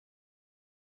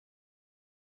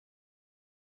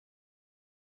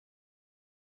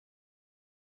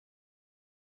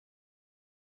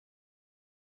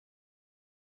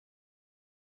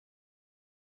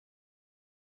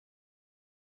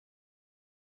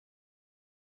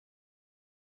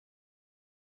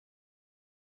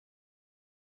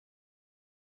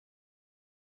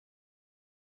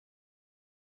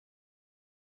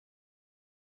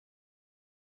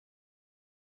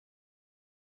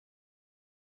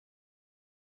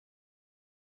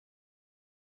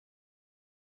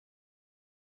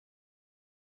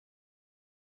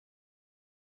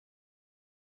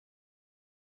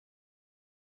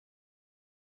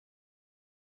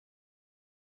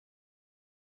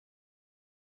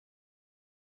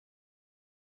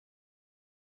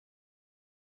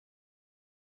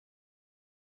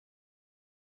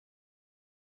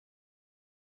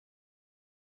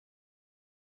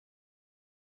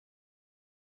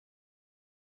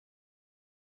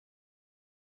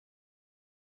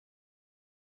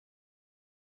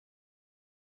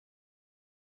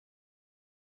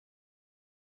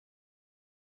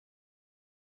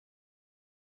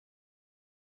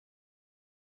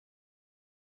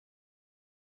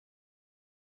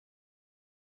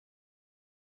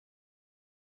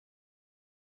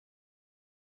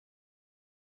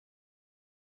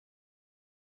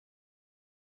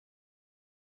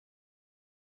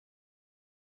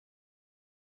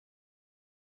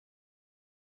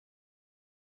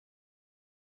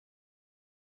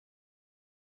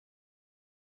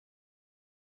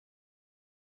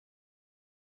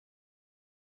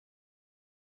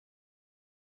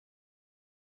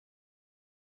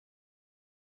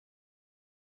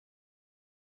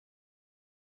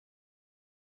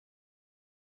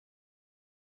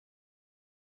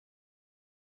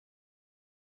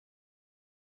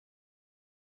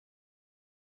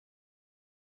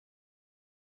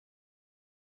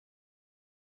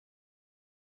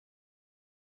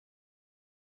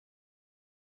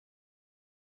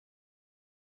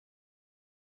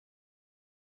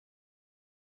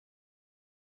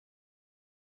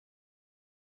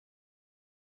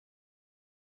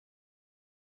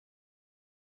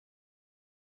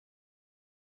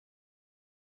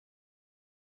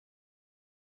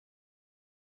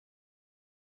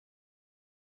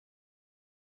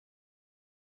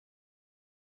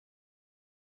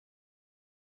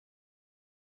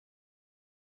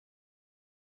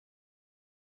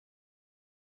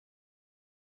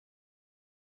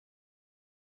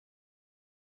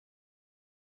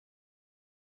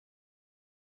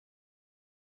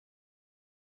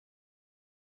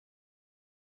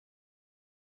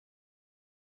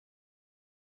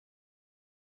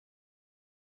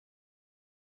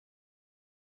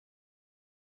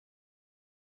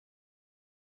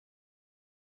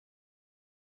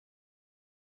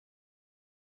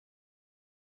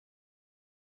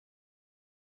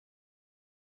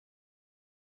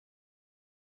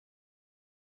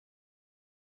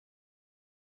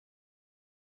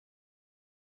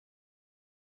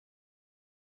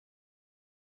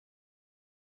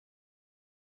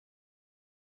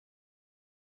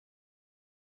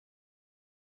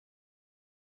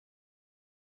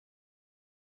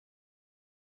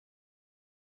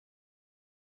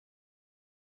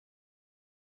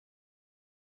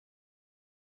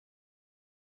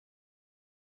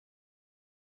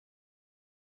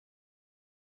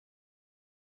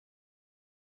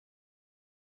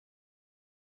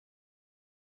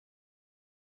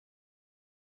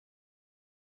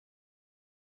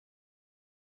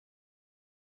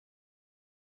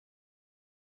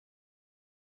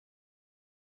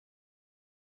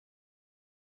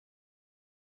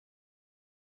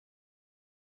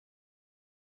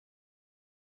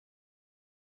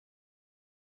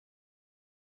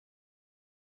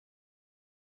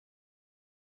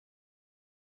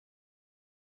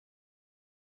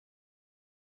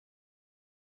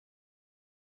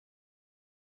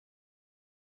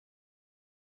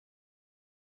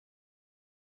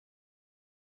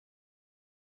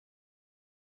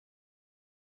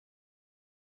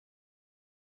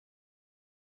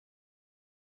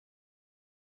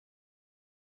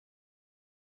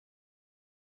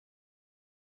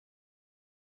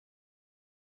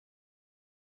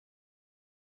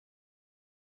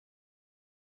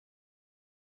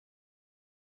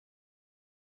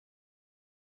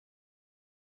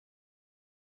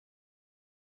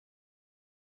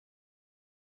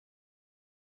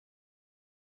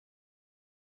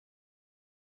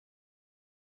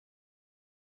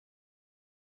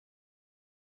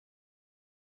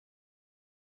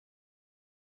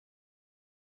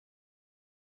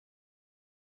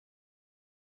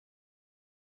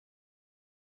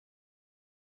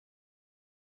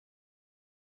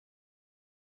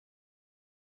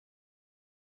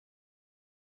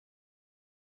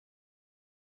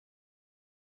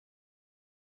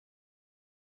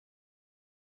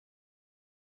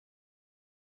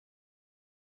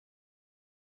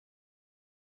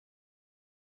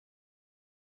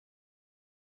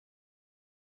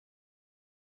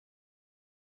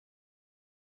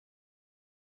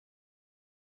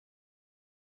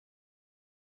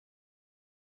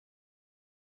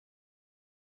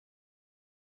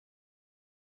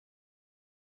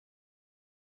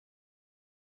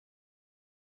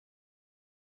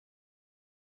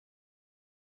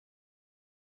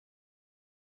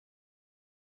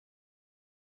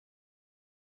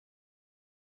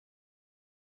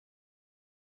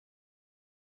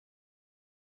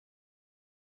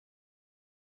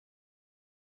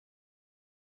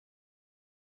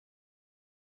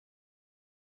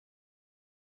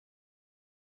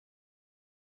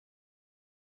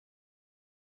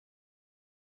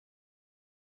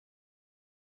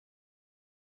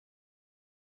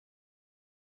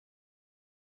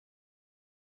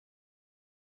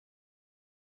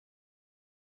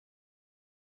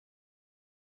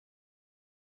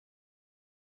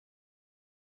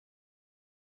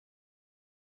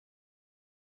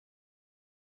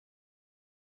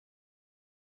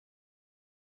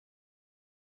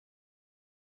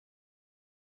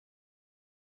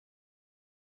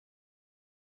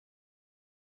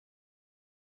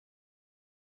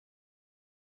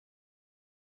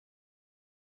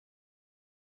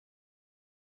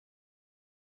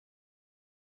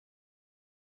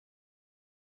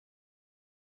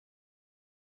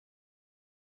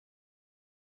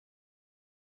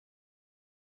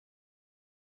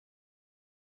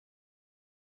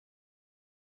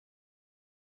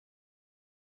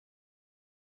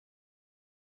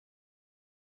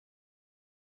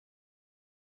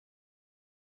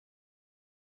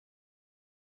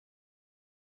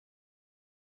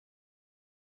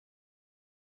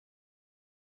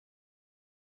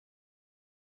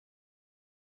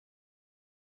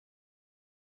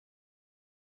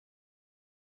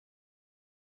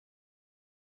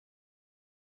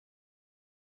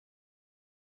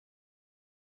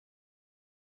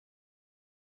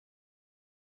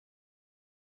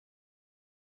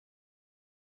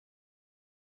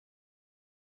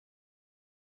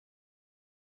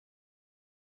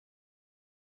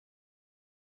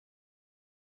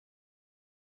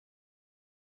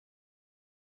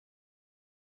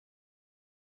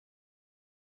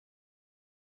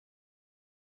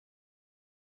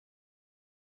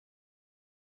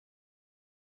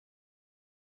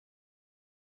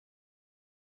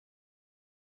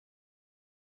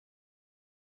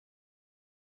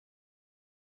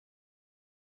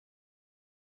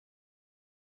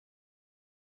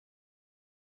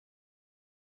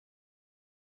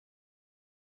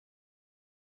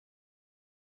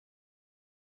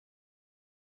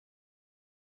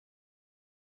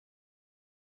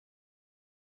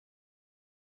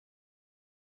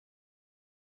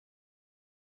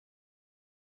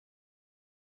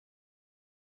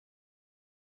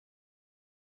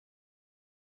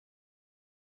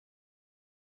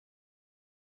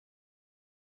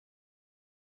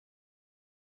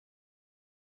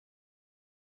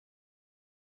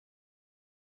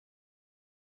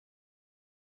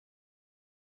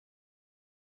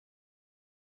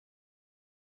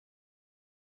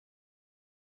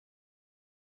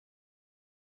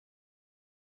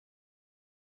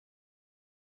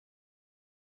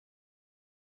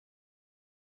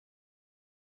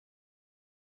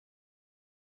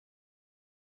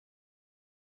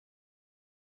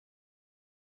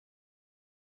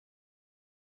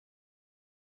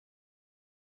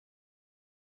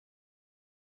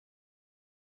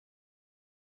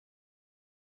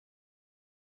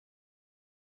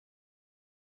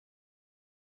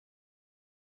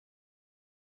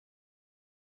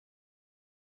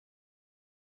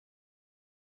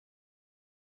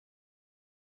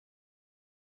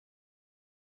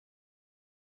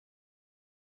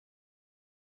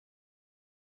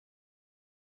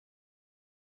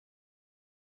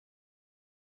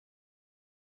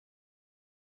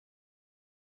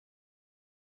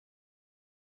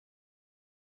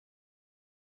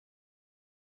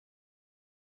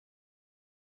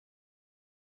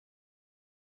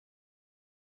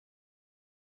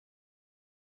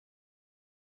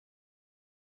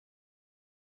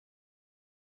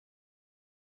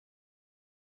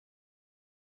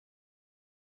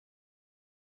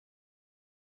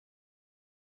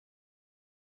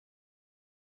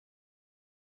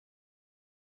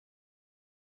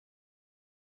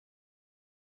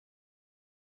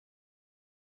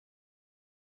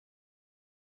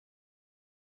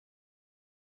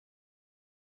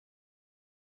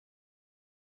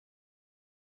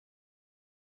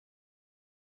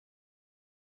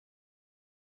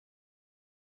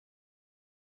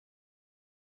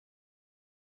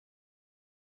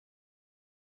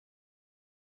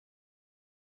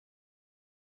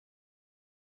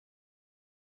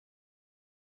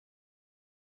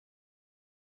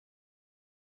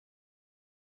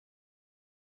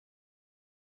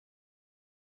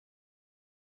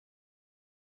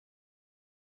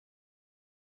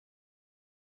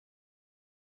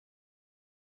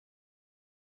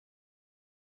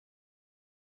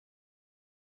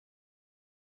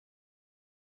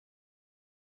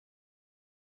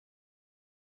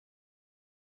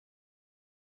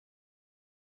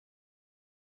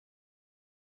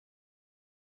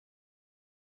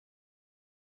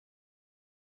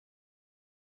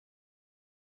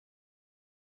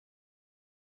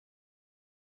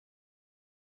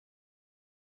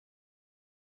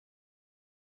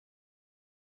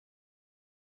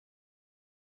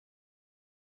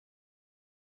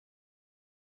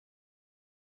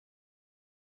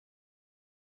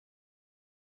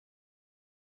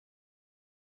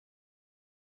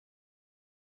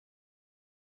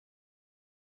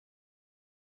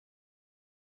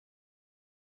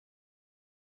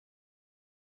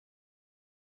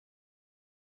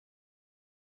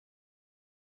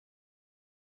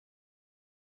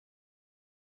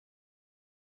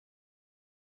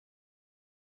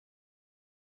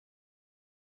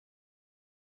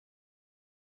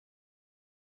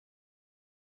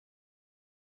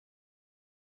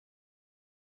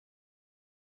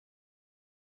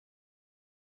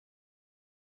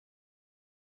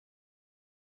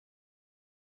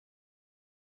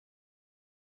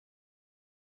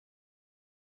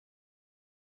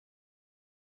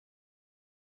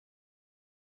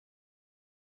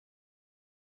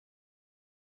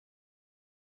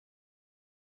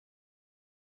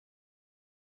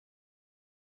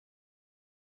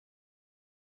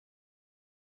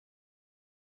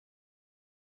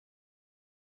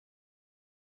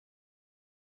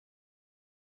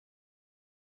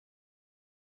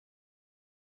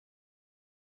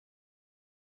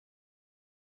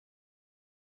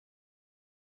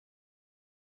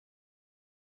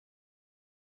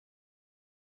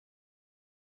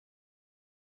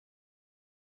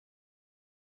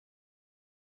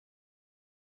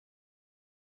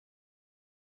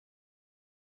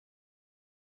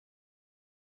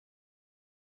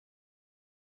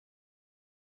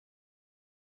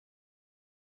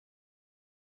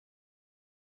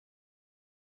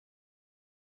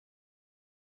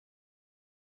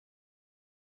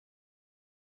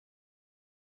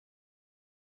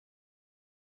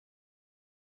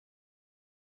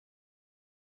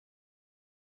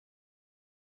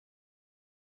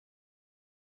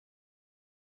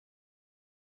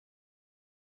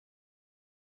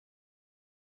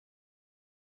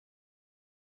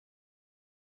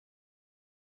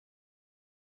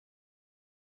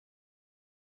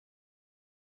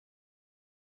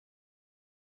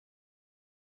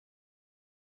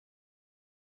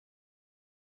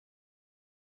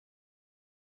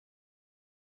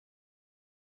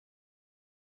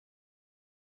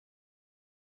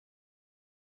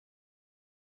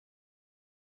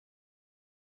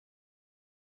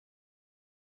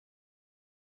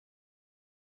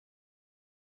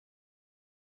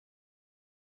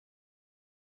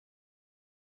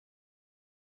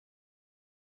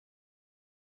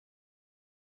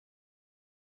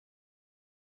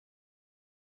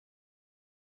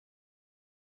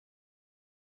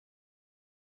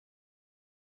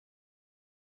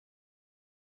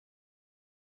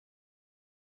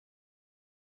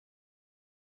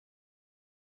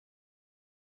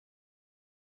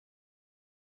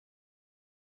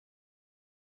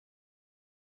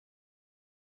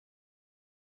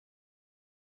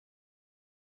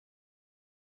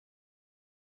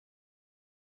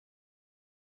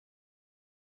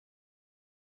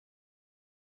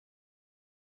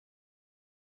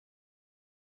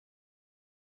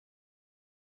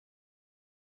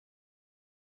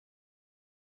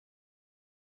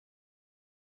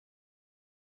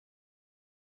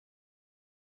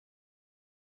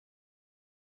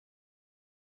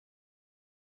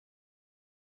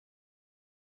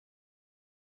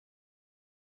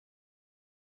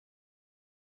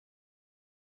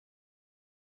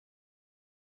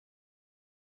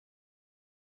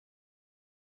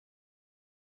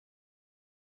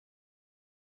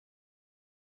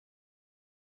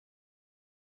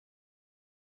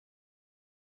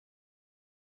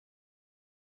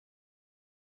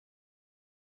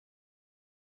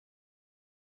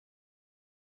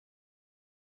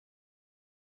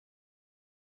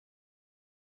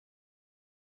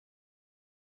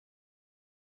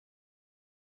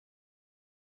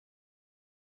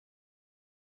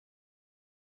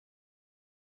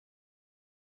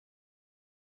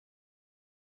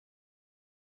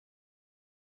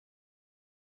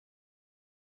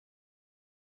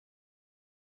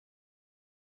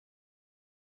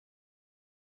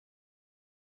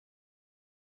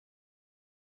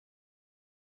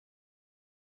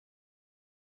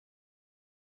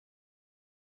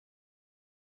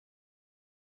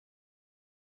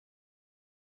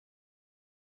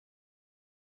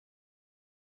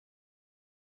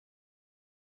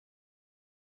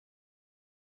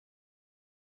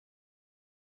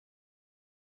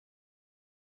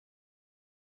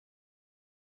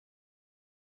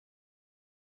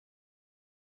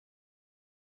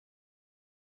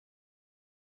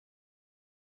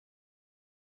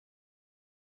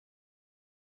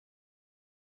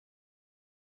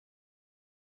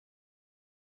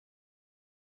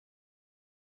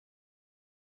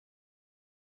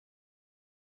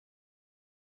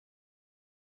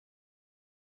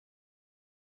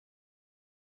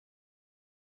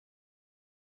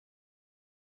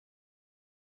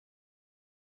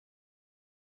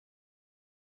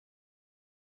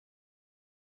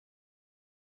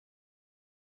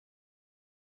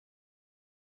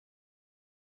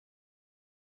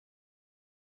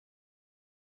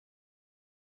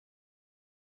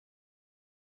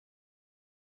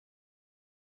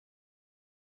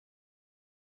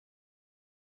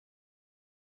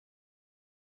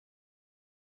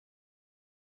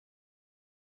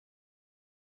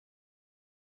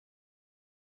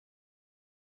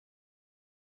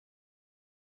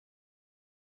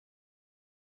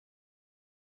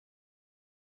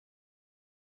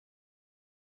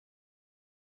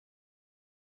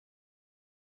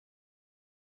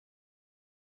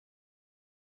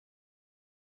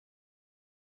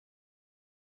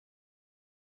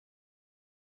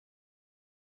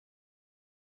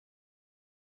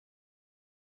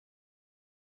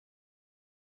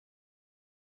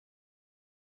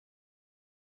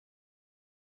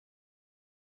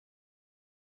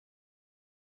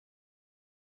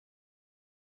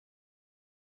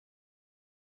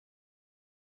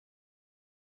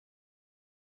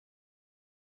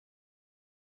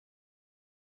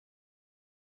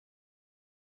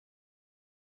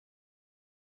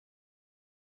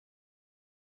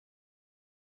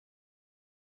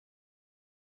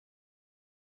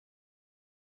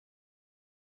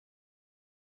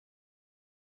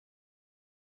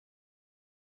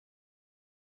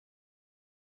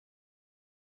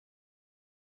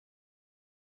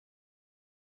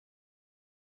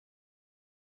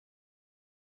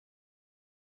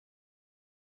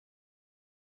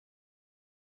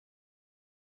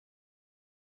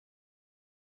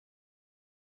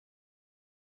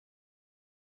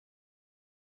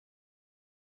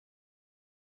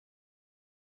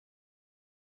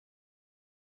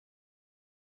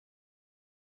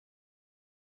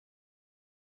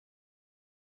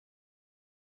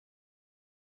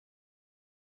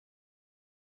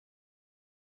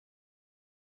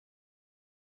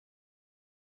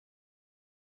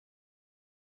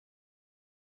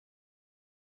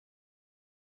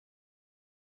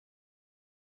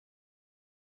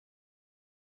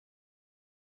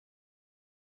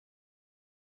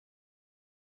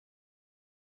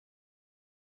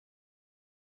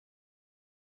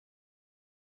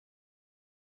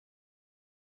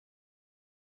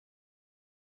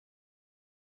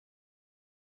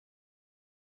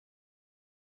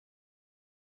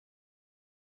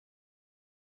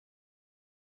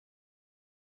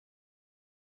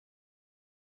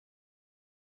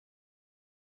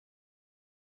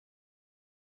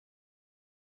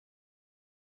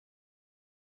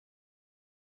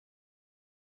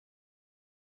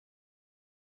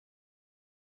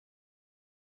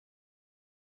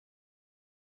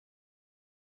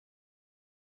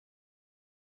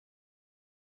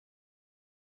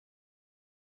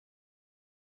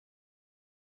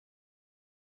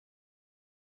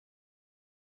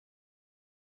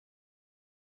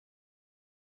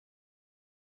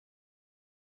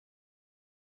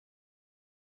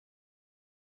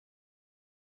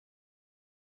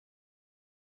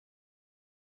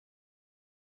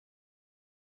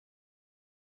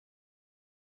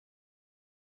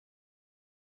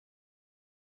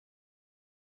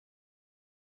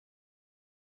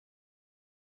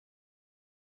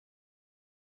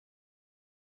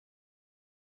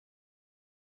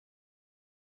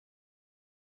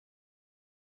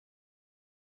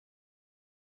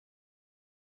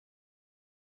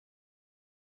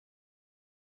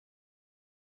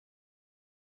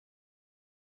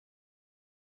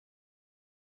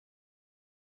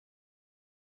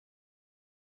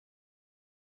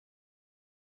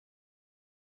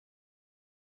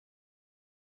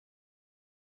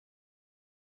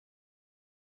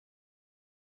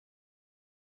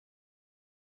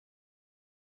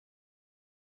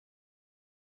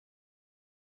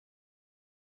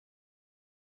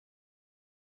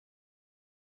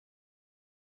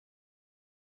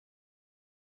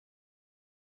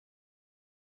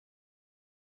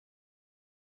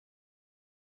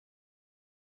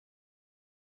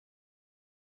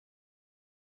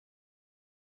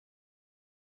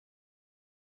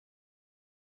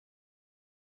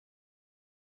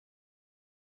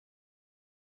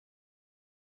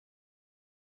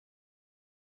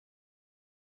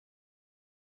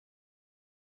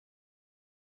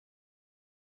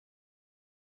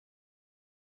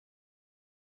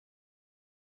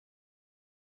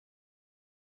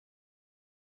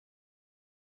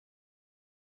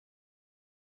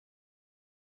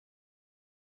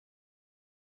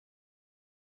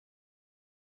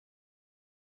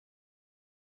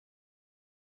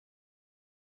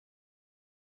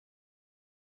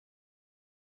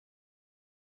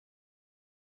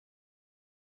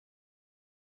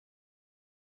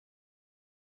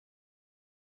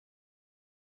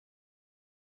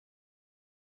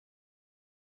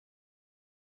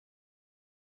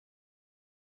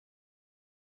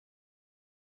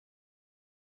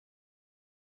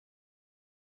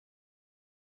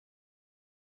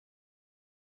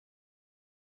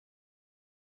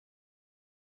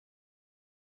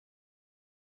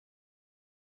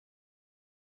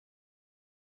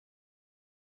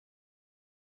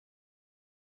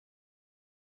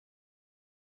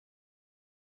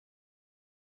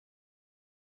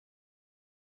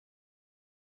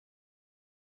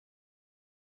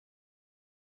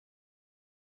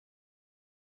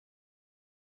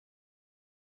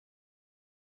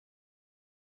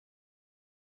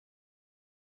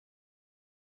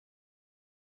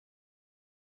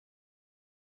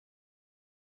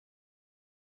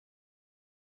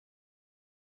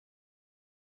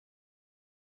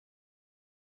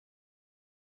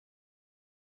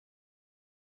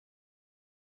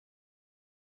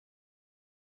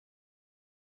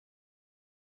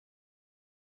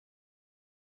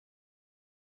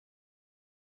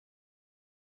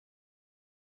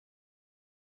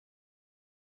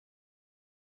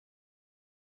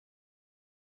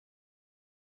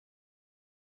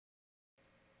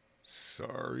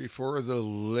Sorry for the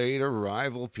late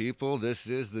arrival, people. This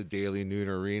is the Daily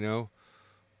Noonerino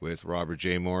with Robert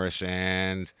J. Morris,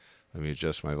 and let me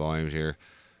adjust my volumes here.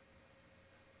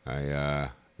 I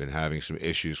been having some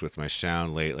issues with my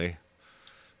sound lately.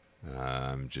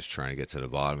 I'm just trying to get to the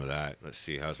bottom of that. Let's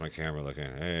see, how's my camera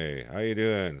looking? Hey, how you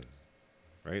doing?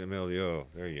 Right in the middle of the O.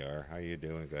 There you are. How you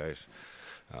doing, guys?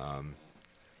 I'm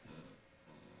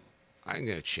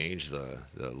gonna change the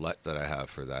LUT that I have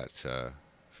for that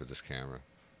for this camera.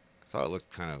 I thought it looked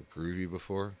kind of groovy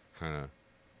before, but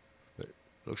it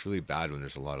looks really bad when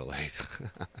there's a lot of light.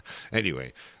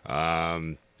 Anyway,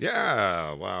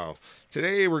 yeah, wow.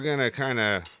 Today we're gonna kind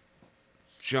of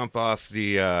jump off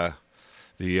the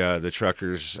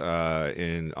truckers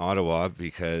in Ottawa,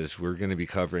 because we're going to be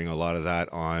covering a lot of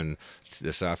that on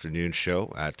this afternoon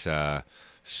show at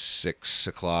 6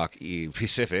 o'clock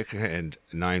Pacific and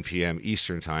 9 p.m.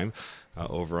 Eastern time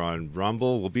over on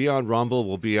Rumble. We'll be on Rumble.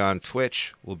 We'll be on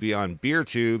Twitch. We'll be on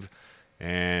BeerTube.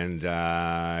 And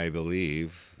I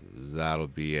believe that'll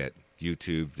be it.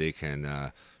 YouTube, they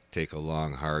can take a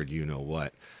long, hard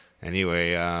you-know-what.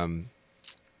 Anyway,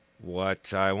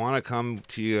 what I want to come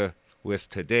to you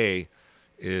with today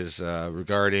is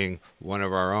regarding one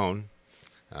of our own,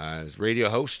 his radio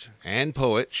host and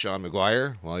poet, Sean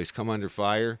McGuire. Well, he's come under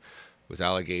fire with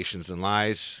allegations and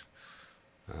lies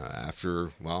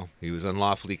after, well, he was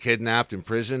unlawfully kidnapped,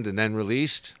 imprisoned, and then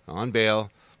released on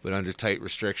bail, but under tight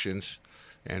restrictions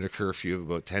and a curfew of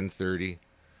about 10:30.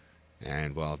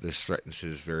 And, well, this threatens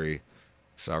his very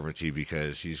sovereignty,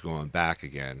 because he's going back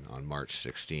again on March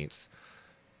 16th.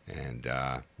 And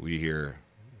we here,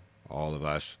 all of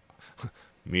us,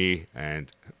 me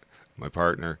and my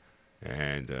partner,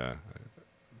 and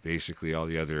basically all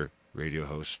the other radio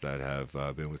hosts that have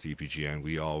been with EPGN,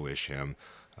 we all wish him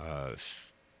a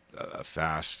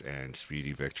fast and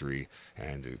speedy victory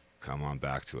and to come on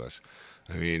back to us.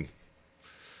 I mean,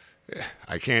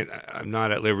 I'm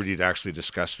not at liberty to actually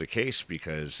discuss the case,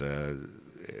 because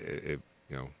it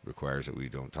requires that we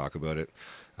don't talk about it.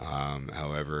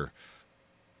 However,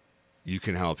 you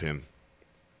can help him.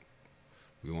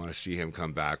 We want to see him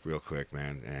come back real quick,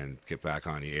 man, and get back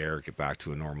on the air, get back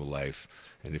to a normal life.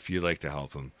 And if you'd like to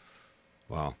help him,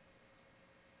 well,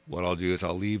 what I'll do is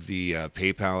I'll leave the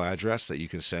PayPal address that you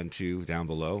can send to down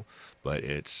below, but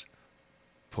it's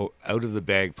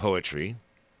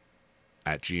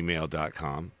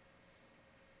outofthebagpoetry@gmail.com.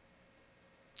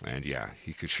 And yeah,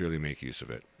 he could surely make use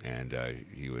of it, and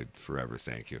he would forever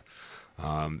thank you.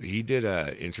 He did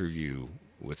an interview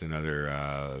with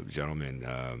another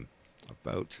gentleman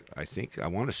about, I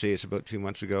want to say it's about 2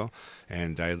 months ago,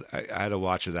 and I had a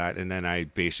watch of that, and then I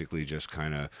basically just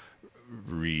kind of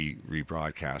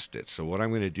rebroadcast it. So what I'm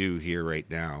going to do here right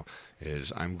now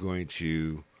is I'm going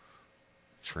to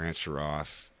transfer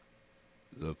off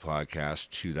the podcast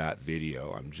to that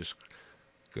video. I'm just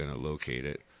going to locate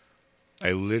it.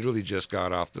 I literally just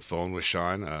got off the phone with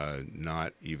Sean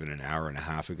not even an hour and a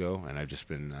half ago, and I've just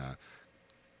been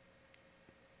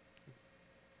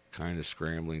kind of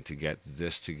scrambling to get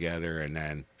this together, and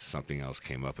then something else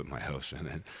came up at my house, and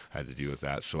then I had to deal with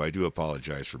that. So I do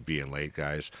apologize for being late,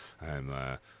 guys. I'm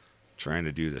trying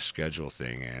to do the schedule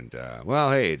thing, and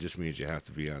well, hey, it just means you have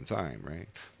to be on time, right?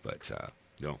 But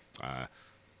no,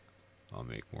 I'll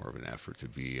make more of an effort to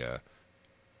be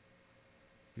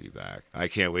back. I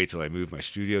can't wait till I move my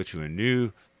studio to a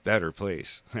new, better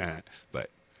place. But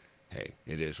hey,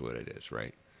 it is what it is,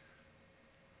 right?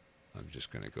 I'm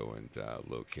just going to go and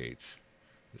locate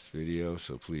this video,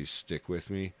 so please stick with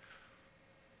me.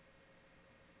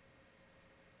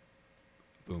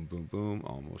 Boom, boom, boom.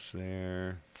 Almost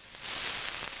there.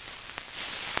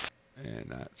 And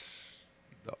that's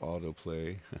the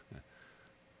autoplay.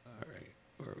 All right,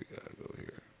 where we got to go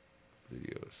here?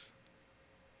 Videos.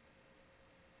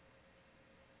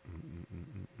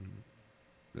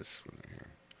 This one right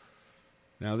here.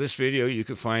 Now, this video, you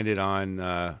can find it on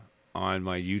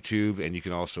my YouTube, and you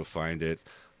can also find it,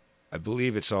 I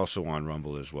believe it's also on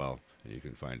Rumble as well, and you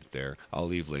can find it there. I'll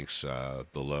leave links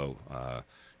below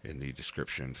in the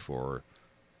description for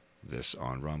this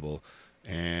on Rumble,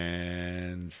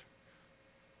 and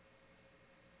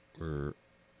we're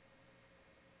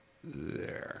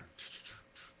there.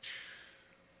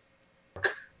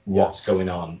 What's going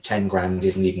on? 10 grand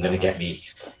isn't even going to get me,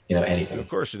 anything. And of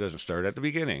course, it doesn't start at the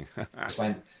beginning.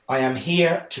 When I am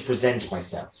here to present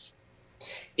myself.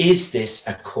 Is this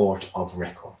a court of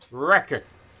record? Record.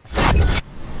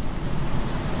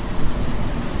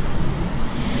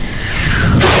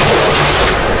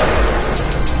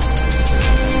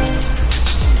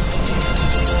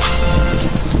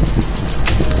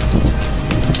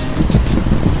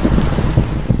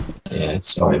 Yeah,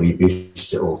 it's Sorry, we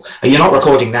boosted it all. Are you not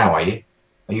recording now, are you?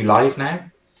 Are you live now?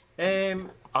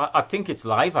 I think it's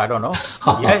live. I don't know.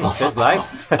 Yeah, it says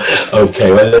live.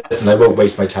 Okay, well, listen, I won't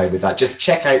waste my time with that. Just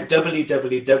check out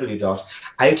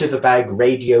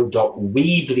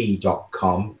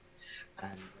www.outofthebagradio.weebly.com.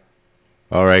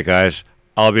 All right, guys.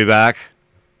 I'll be back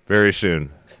very soon.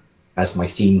 As my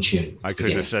theme tune. I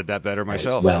couldn't have said that better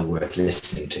myself. It's well worth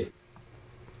listening to.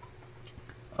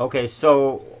 Okay,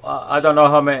 so I don't know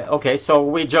how many. Okay, so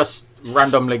we just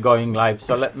randomly going live.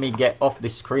 So let me get off the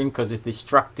screen because it's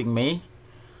distracting me.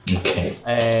 Okay.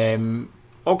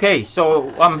 Okay,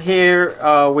 so I'm here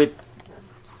with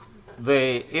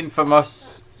the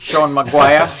infamous Sean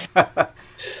Maguire.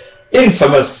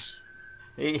 Infamous.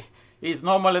 He's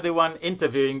normally the one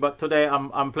interviewing, but today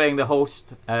I'm playing the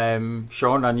host,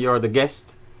 Sean, and you're the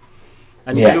guest.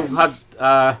 And you've had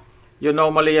you're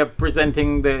normally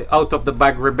presenting the Out of the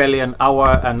Bag Rebellion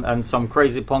hour and some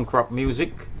crazy punk rock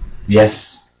music.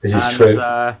 Yes, this is true.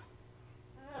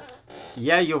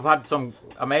 Yeah, you've had some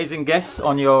amazing guests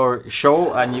on your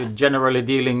show, and you're generally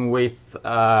dealing with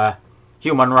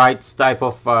human rights type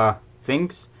of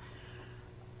things.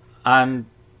 And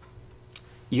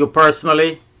you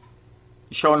personally,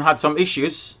 Sean, had some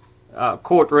issues,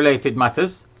 court-related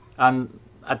matters, and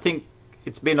I think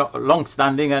it's been a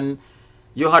long-standing, and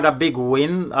you had a big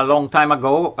win a long time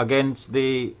ago against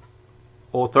the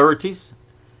authorities.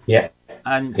 Yeah.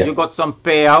 And you got some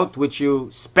payout, which you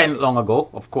spent long ago,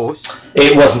 of course.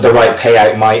 It wasn't the right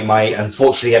payout.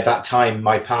 Unfortunately, at that time,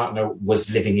 my partner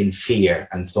was living in fear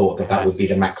and thought that would be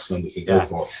the maximum we could go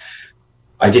for.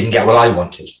 I didn't get what I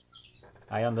wanted.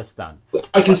 I understand.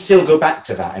 I can still go back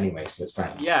to that anyway, so it's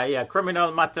fine. Yeah.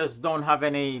 Criminal matters don't have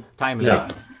any time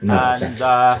limit. No, and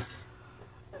exactly.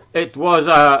 It was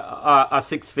a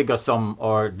six-figure sum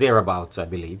or thereabouts, I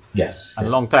believe. Yes. And a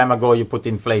long time ago, you put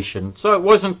inflation, so it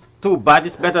wasn't too bad.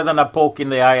 It's better than a poke in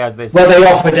the eye, as they say. Well, they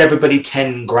offered everybody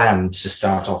 10 grand to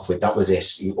start off with. That was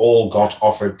it. You all got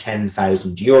offered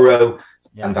 €10,000,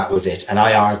 and that was it. And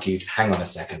I argued, hang on a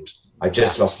second. I've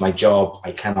just lost my job.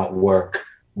 I cannot work.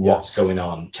 What's going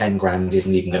on? 10 grand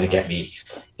isn't even going to get me,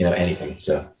 anything.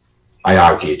 So I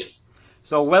argued.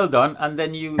 So well done. And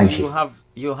then you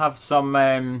have some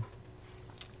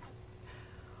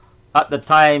at the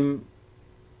time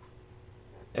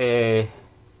the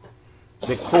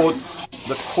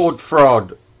code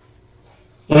fraud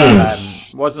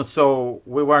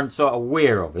we weren't so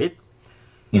aware of it.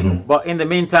 But in the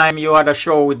meantime, you had a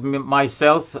show with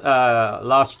myself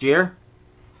last year.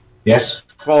 Yes.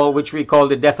 Which we call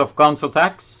the Death of Council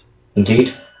Tax. Indeed.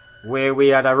 Where we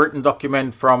had a written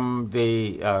document from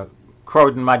the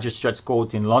Croydon Magistrates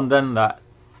Court in London that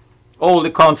all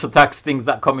the council tax things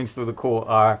that coming through the court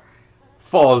are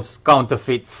false,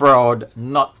 counterfeit, fraud,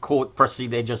 not court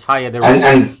proceed. They just hire their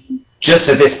and just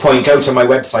at this point, go to my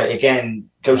website again,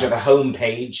 go to the home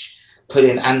page, put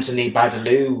in Anthony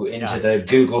Badaloo into the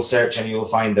Google search, and you'll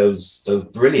find those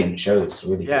brilliant shows.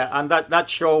 Really good. And that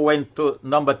show went to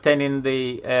number 10 in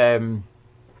the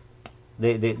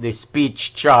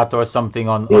speech chart or something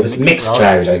on. It was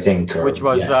Mixcloud, I think, which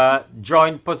was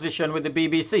joint position with the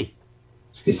BBC.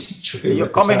 This is true. You're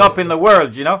coming up in the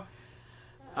world,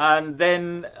 And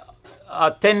then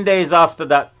 10 days after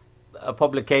that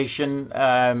publication,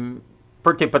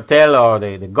 Priti Patel, or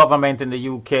the government in the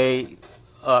UK,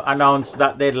 announced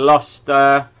that they'd lost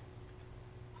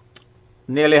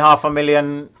nearly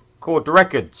 500,000 court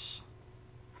records.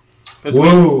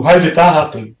 Whoa, how did that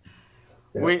happen?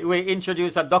 We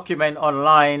introduced a document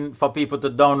online for people to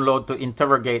download to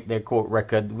interrogate their court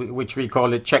record, which we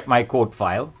call it Check My Court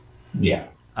File. Yeah.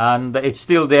 And it's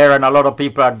still there, and a lot of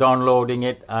people are downloading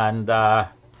it, and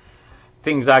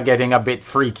things are getting a bit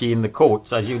freaky in the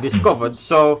courts, as you discovered.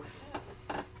 So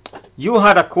you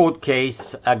had a court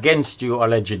case against you,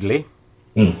 allegedly.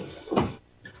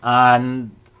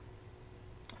 And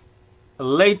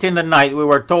late in the night, we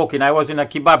were talking. I was in a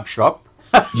kebab shop.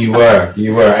 You were,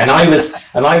 and I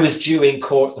was due in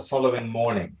court the following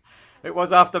morning. It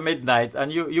was after midnight,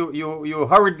 and you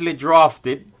hurriedly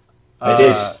drafted. I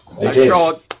did.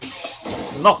 Short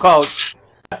knockout.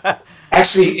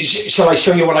 Actually, shall I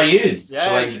show you what I used?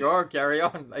 Yeah, sure. Carry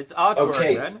on. It's artwork,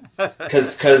 man.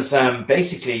 Because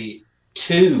basically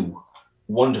 2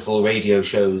 wonderful radio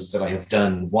shows that I have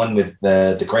done. One with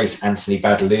the great Anthony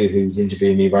Badaloo, who's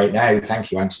interviewing me right now.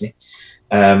 Thank you, Anthony.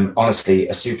 Honestly,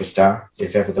 a superstar,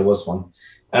 if ever there was one.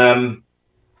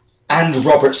 And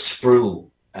Robert Sproul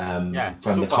from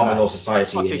the Common Law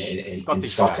Society in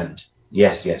Scotland.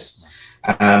 Yes.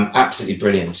 Absolutely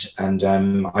brilliant. And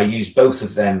I used both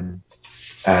of them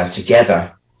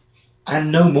together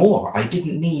and no more. I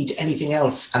didn't need anything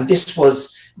else. And this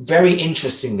was very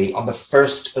interestingly, on the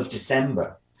 1st of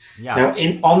December. Yeah. Now,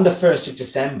 on the 1st of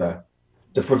December,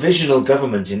 the provisional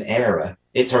government in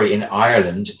in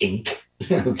Ireland, Inc.,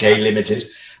 okay, limited,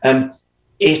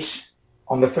 it,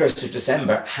 on the 1st of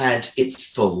December, had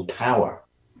its full power.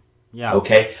 Yeah.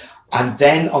 Okay. And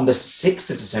then on the 6th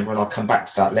of December, and I'll come back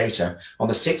to that later, on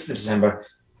the 6th of December,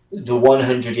 the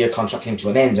 100-year contract came to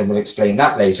an end, and we'll explain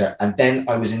that later. And then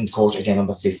I was in court again on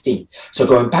the 15th. So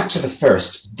going back to the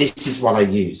 1st, this is what I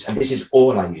used, and this is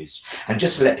all I used. And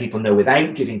just to let people know,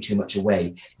 without giving too much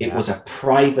away, it was a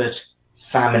private,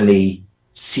 family,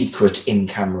 secret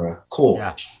in-camera court.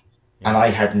 Yeah. And I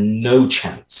had no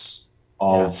chance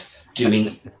of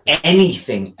doing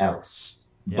anything else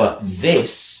but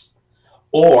this.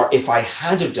 Or if I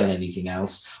had have done anything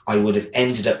else, I would have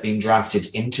ended up being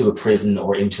drafted into a prison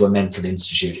or into a mental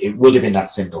institute. It would have been that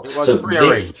simple. It was so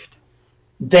prearranged.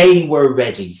 they were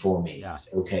ready for me, Yeah.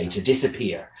 to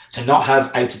disappear, to not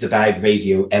have out of the bag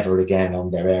radio ever again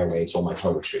on their airwaves or my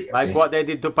poetry. Okay? Like what they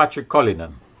did to Patrick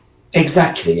Cullinan.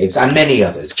 Exactly, and many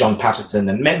others, John Patterson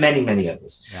and many, many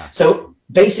others. Yeah. So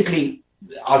basically,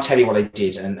 I'll tell you what I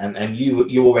did, and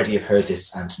you already have heard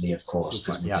this, Anthony, of course,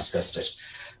 because we discussed it.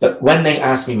 But when they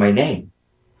asked me my name,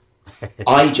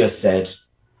 I just said,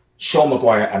 Sean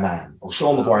Maguire, a man, or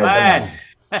Sean Maguire, the man.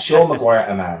 Sean Maguire,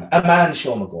 a man,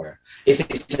 Sean Maguire. If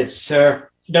they said, sir,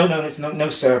 no,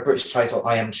 sir, British title,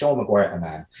 I am Sean Maguire, a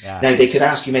man. Yeah. Now, they could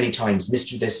ask you many times,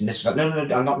 Mr. this, Mr. that.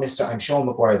 No, I'm not Mr. I'm Sean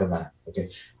Maguire, the man. Okay.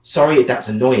 Sorry, that's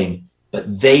annoying, but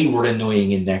they were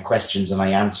annoying in their questions, and I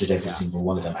answered every single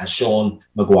one of them as Sean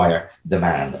Maguire, the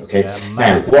man. Okay.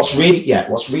 Now, what's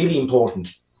really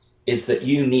important is that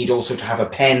you need also to have a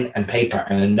pen and paper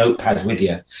and a notepad with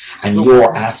you, and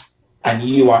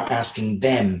you are asking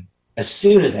them as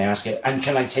soon as they ask it, and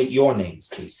can I take your names,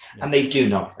 please? Yeah. And they do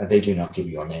not give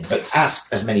you your name, but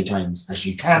ask as many times as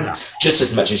you can, just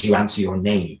as much as you answer your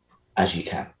name as you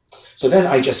can. So then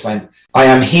I just went, I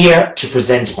am here to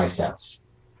present myself.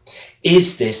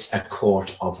 Is this a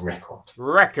court of record?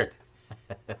 Record.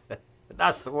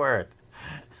 That's the word.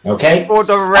 Okay. For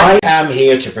the record. I am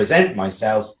here to present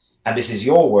myself. And this is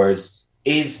your words.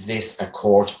 Is this a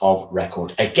court of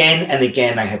record? Again and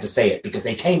again, I had to say it because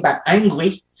they came back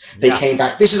angry. They came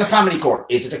back. This is a family court.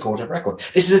 Is it a court of record?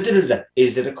 This is a da-da-da.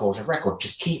 Is it a court of record?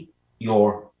 Just keep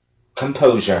your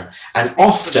composure, and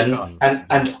often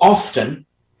often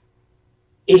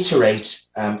iterate.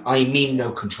 I mean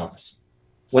no controversy.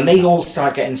 When they all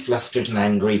start getting flustered and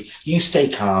angry, you stay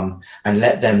calm and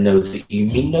let them know that you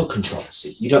mean no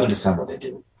controversy. You don't understand what they're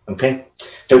doing. Okay,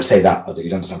 don't say that, or that you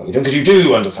don't understand what they're doing, because you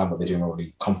do understand what they're doing, or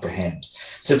you comprehend.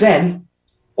 So then,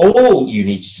 all you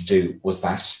needed to do was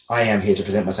that I am here to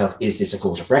present myself. Is this a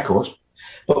court of record?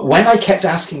 But when I kept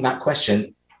asking that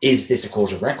question, is this a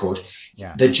court of record?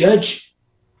 The judge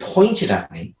pointed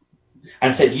at me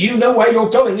and said, "You know where you're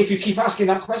going if you keep asking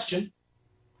that question."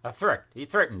 A threat. He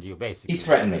threatened you, basically. He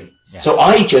threatened me. Yeah. So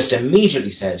I just immediately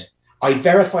said, I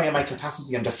verify my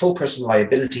capacity under full personal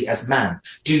liability as man.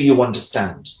 Do you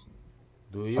understand?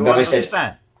 Do you understand?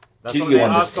 Said, That's what they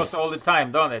ask us all the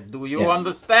time, don't it? Do you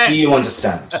understand? Do you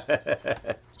understand?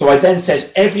 So I then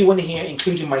said, everyone here,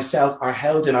 including myself, are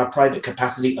held in our private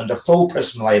capacity under full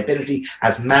personal liability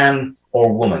as man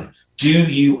or woman.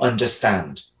 Do you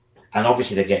understand? And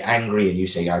obviously they get angry, and you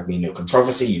say, I mean no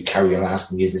controversy. You carry on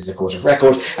asking, is this a court of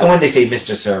record? And when they say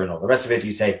Mr. Sir and all the rest of it,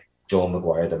 you say, John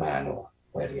Maguire, the man, or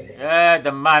whatever it is. Yeah,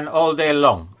 the man, all day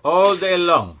long. All day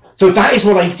long. So that is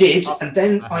what I did. And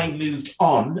then I moved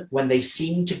on when they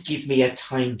seemed to give me a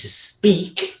time to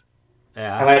speak.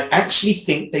 Yeah. And I actually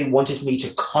think they wanted me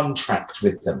to contract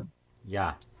with them.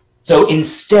 Yeah. So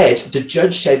instead, the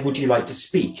judge said, would you like to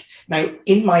speak? Now,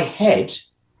 in my head,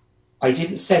 I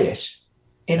didn't say it.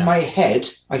 In my head,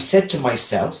 I said to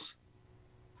myself,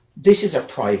 this is a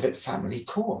private family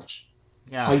court.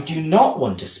 Yeah. I do not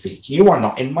want to speak. You are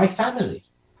not in my family.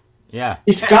 Yeah.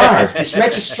 This guard, this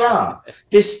registrar,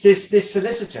 this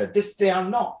solicitor, they are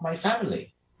not my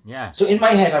family. Yeah. So in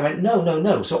my head, I went,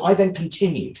 no. So I then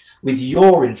continued with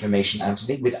your information,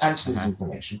 Anthony, with Anthony's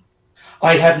information.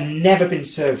 I have never been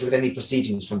served with any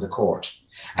proceedings from the court.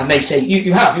 And they say,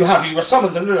 you were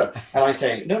summoned. And I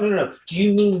say, no. Do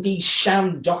you mean these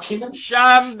sham documents?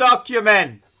 Sham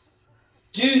documents.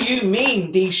 Do you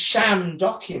mean these sham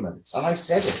documents? And I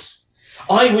said it.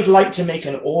 I would like to make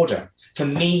an order for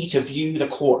me to view the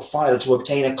court file to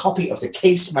obtain a copy of the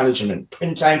case management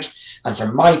printout, and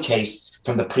for my case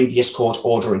from the previous court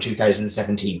order in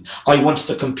 2017. I want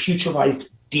the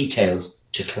computerized details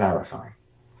to clarify.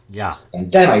 Yeah.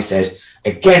 And then I said,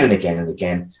 again and again and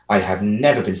again, I have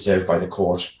never been served by the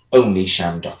court, only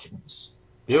sham documents.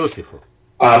 Beautiful.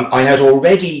 I had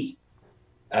already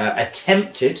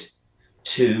attempted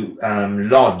to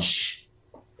lodge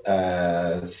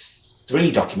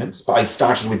 3 documents, but I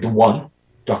started with the 1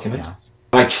 document. Yeah.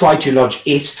 I tried to lodge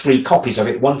 3 copies of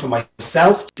it, 1 for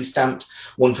myself to be stamped,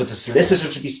 1 for the solicitor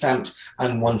to be stamped,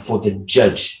 and 1 for the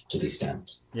judge to be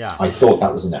stamped. Yeah. I thought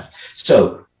that was enough.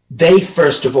 So they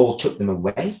first of all took them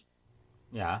away.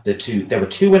 Yeah. There were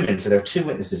 2 women, so there were 2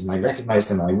 witnesses, and I recognized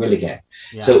them, and I will again.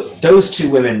 Yeah. So those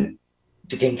 2 women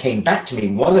again came back to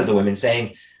me, one of the women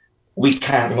saying, "We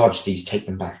can't lodge these, take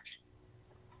them back."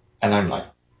 And I'm like,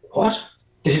 "What?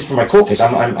 This is for my court case.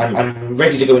 I'm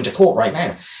ready to go into court right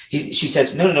now." She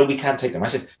said, no, we can't take them. I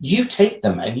said, "You take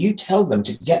them and you tell them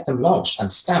to get them lodged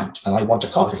and stamped, and I want a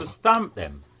copy." To stamp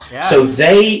them. Yeah. So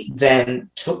they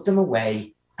then took them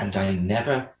away, and I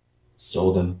never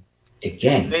saw them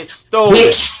again. They stole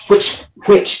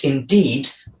Which indeed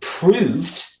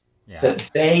proved that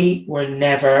they were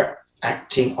never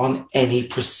acting on any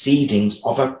proceedings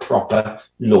of a proper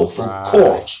lawful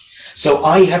court. So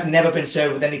I have never been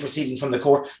served with any proceedings from the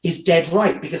court is dead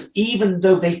right, because even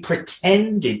though they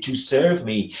pretended to serve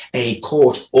me a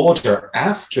court order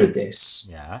after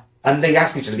this, and they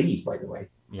asked me to leave, by the way,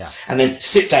 and then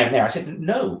sit down there, I said,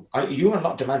 "No, you are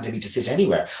not demanding me to sit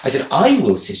anywhere." I said, "I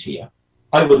will sit here.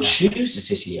 I will choose to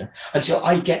sit here until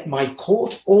I get my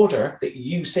court order that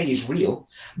you say is real,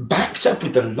 backed up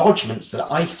with the lodgements that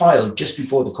I filed just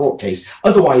before the court case.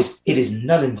 Otherwise, it is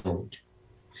null and void."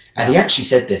 And he actually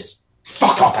said this,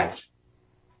 "Fuck off out."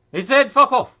 He said,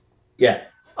 "Fuck off." Yeah.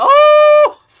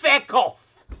 Oh, fuck off.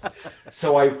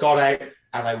 So I got out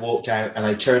and I walked out, and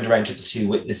I turned around to the 2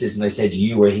 witnesses and I said,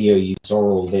 "You were here, you saw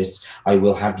all this. I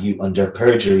will have you under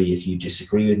perjury if you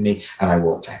disagree with me." And I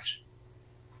walked out.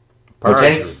 Perjury,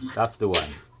 okay? That's the one.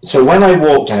 So when I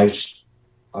walked out,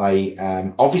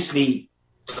 I obviously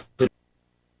could.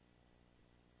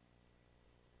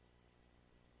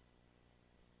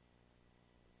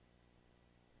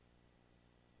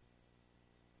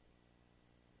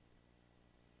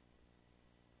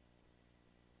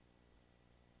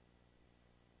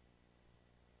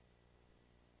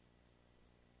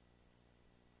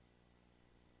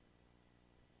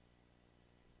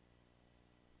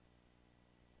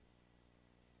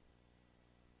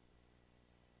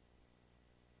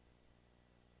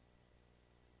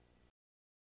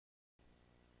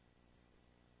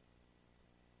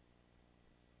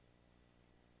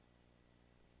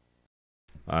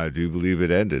 I do believe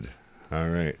it ended. All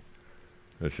right.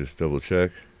 Let's just double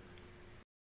check.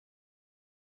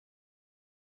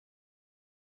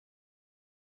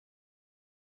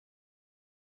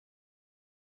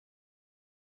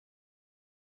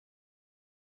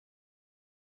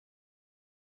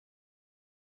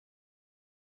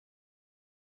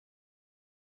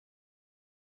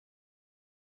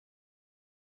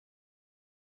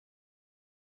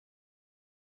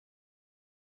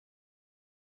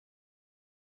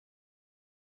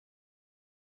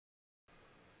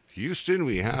 Houston,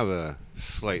 we have a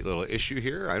slight little issue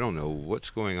here. I don't know what's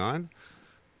going on.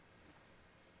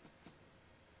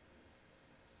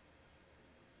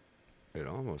 It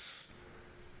almost...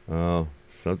 Oh,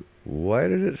 why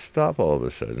did it stop all of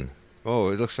a sudden? Oh,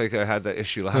 it looks like I had that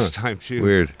issue last time too.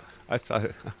 Weird. I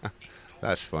thought...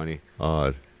 That's funny.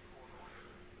 Odd.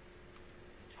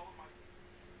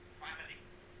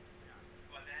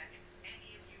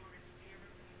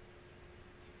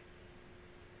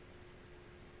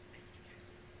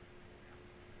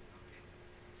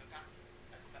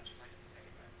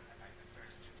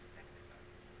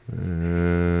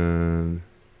 And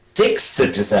 6th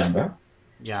of December.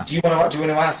 Yeah. Do you want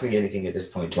to ask me anything at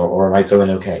this point, or am I going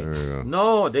okay?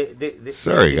 No,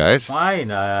 sorry, guys. Fine.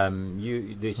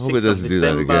 The Hope 6th it doesn't of do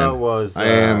that December again. was. I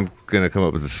am gonna come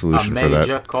up with a solution for that. A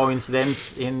major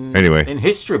coincidence in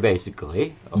history,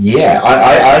 basically. Yeah,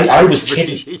 I was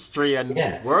British history and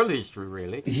world history,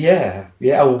 really. Yeah,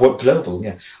 global.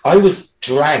 Yeah, I was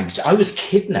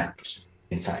kidnapped.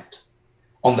 In fact,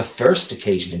 on the first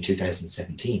occasion in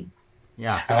 2017.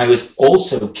 Yeah. And I was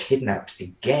also kidnapped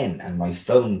again, and my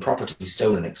phone, property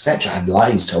stolen, etc., and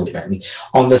lies told about me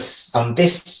on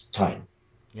this time.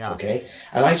 Yeah. Okay.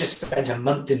 And I just spent a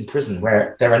month in prison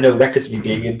where there are no records of me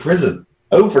being in prison.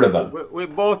 Over a month.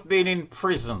 We've both been in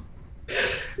prison.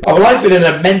 Oh, well, I've been in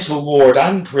a mental ward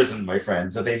and prison, my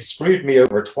friend. So they've screwed me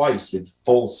over twice with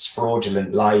false,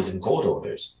 fraudulent lies and court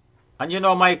orders. And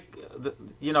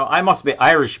I must be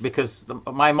Irish because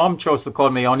my mom chose to call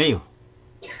me O'Neill.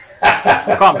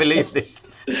 I can't believe this.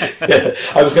 Yeah,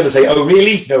 I was going to say, oh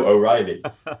really? No, O'Reilly.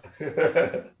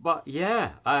 But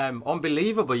yeah,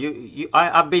 unbelievable.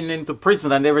 I've been into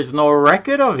prison and there is no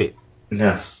record of it.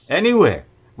 No. Anywhere.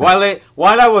 While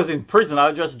I was in prison,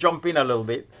 I'll just jump in a little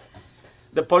bit.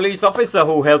 the police officer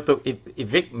who helped to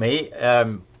evict me,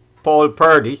 Paul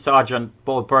Purdy, Sergeant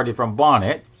Paul Purdy from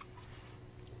Barnet,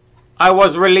 I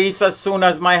was released as soon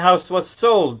as my house was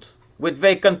sold with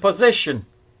vacant possession.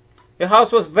 The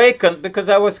house was vacant because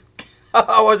I was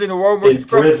I was in Roman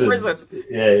prison.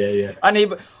 Yeah.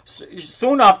 And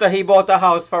soon after he bought a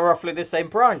house for roughly the same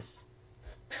price.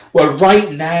 Well,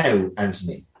 right now,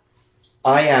 Anthony,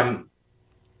 I am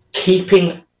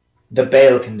keeping the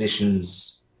bail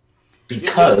conditions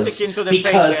because here's are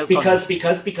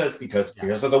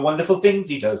the wonderful things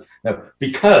he does. No,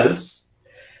 because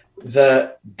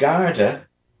the Garda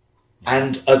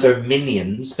and other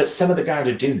minions, but some of the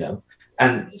Garda do know,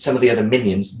 and some of the other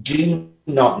minions do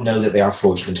not know that they are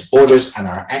fraudulent orders and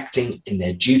are acting in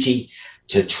their duty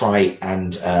to try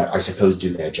and, I suppose,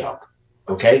 do their job.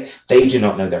 Okay? They do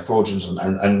not know they're fraudulent,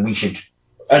 and we should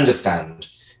understand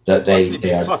that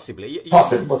they are possibly.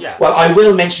 Yeah. Well, I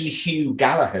will mention Hugh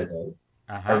Gallagher, though,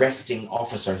 arresting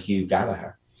officer Hugh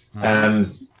Gallagher.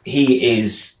 He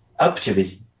is up to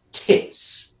his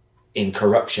tits in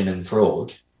corruption and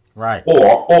fraud. Right.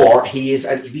 Or he is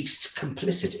at least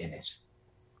complicit in it.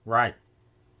 Right.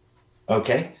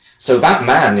 Okay. So that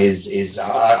man is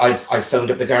I've phoned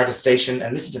up the Garda station,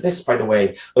 and listen to this, by the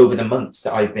way, over the months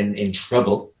that I've been in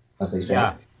trouble, as they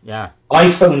say. Yeah. I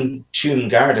phoned Tune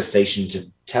Garda station to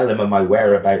tell them of my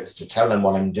whereabouts, to tell them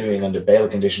what I'm doing under bail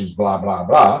conditions, blah, blah,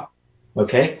 blah.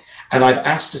 Okay. And I've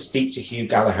asked to speak to Hugh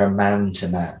Gallagher man to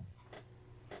man,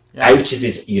 out of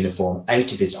his uniform,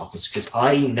 out of his office, because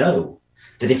I know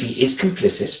that if he is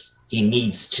complicit, he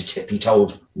needs to be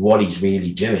told what he's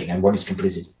really doing and what he's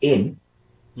complicit in.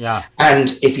 Yeah. And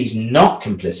if he's not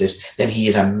complicit, then he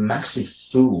is a massive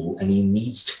fool, and he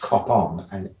needs to cop on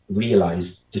and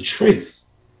realize the truth.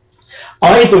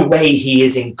 Either way, he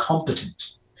is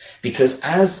incompetent, because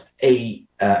as a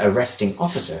arresting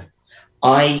officer,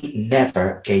 I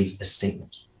never gave a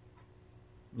statement.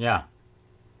 Yeah.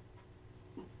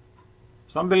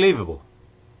 It's unbelievable.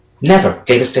 Never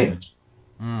gave a statement.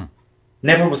 Mm.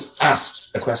 Never was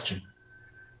asked a question.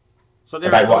 So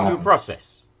there was no due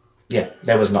process. Yeah,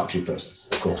 there was not due process,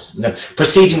 of course. No,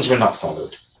 proceedings were not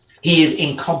followed. He is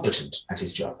incompetent at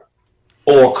his job,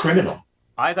 or criminal.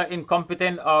 Either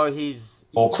incompetent or he's...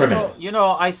 Or criminal. You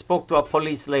know, I spoke to a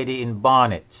police lady in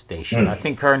Barnet station. I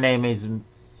think her name is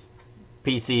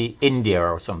PC India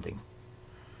or something.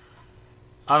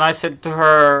 And I said to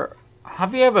her,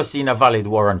 have you ever seen a valid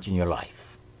warrant in your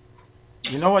life?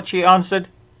 You know what she answered?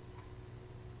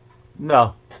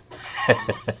 No.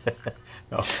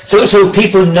 No. So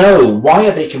people know, why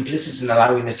are they complicit in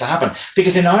allowing this to happen?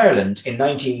 Because in Ireland in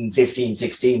 1915,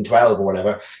 16, 12 or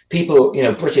whatever, people,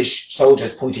 British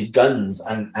soldiers pointed guns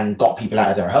and got people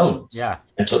out of their homes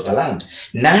and took the land.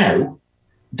 Now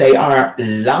they are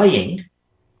lying,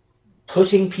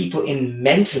 putting people in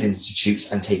mental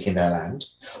institutes and taking their land,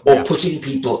 or putting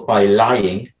people by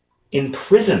lying in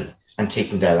prison and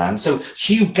taking their land. So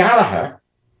Hugh Gallagher,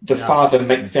 the Father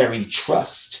McVery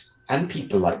Trust, and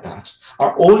people like that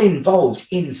are all involved,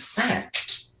 in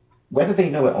fact, whether they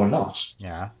know it or not.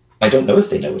 Yeah. I don't know if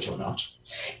they know it or not,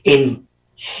 in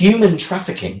human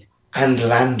trafficking and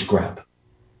land grab.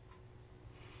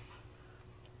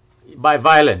 By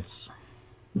violence.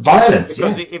 Violence,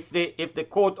 because if the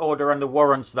court order and the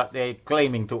warrants that they're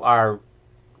claiming to are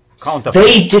counterfeit.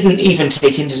 They didn't even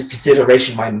take into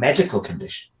consideration my medical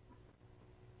condition.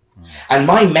 And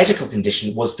my medical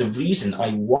condition was the reason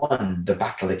I won the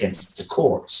battle against the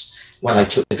courts when I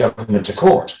took the government to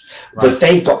court. But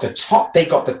they got the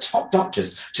top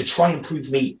doctors to try and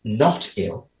prove me not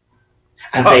ill,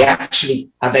 and they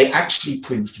actually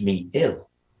proved me ill.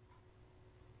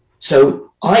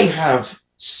 So I have.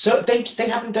 So they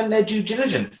haven't done their due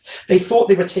diligence. They thought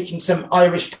they were taking some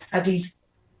Irish paddies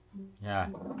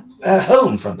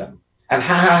home from them. And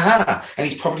and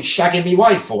he's probably shagging me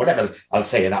wife or whatever. I'll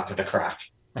say that for the crack,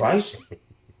 right?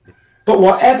 But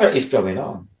whatever is going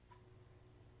on,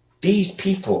 these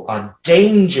people are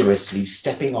dangerously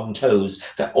stepping on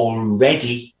toes that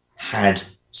already had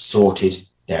sorted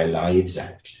their lives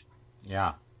out.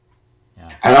 Yeah.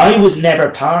 And I was never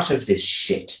part of this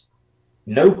shit.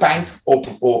 No bank or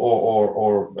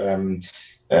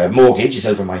mortgage is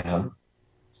over my home.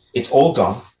 It's all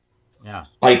gone. Yeah.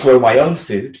 I grow my own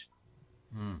food.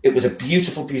 It was a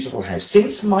beautiful, beautiful house.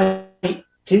 Since my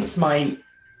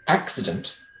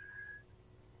accident,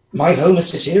 my home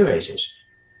has deteriorated.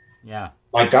 Yeah.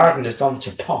 My garden has gone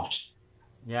to pot.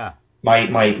 Yeah. My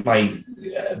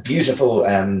beautiful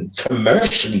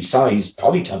commercially sized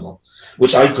polytunnel,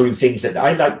 which I grew things that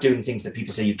I like doing things that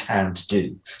people say you can't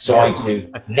do. So I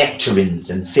grew nectarines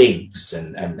and figs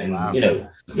and wow.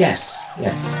 Yes,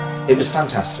 it was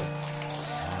fantastic.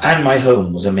 and my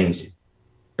home was amazing.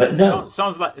 But no,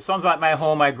 Sounds like my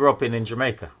home I grew up in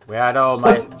Jamaica. We had all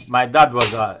my dad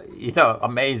was a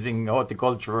amazing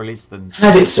horticulturalist and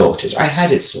had it sorted. I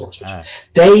had it sorted.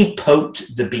 They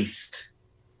poked the beast.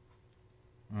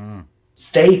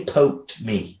 They poked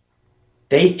me.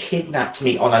 They kidnapped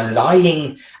me on a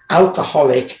lying,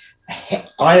 alcoholic,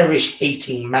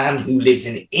 Irish-hating man who lives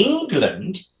in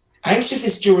England, out of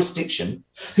this jurisdiction,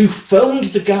 who phoned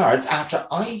the guards after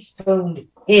I phoned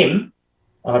him,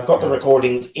 and I've got the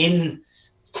recordings in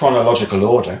chronological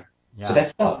order. Yeah. So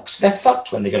they're fucked. They're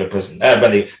fucked when they go to prison.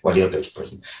 He'll go to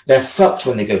prison. They're fucked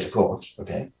when they go to court,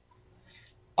 okay?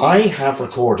 I have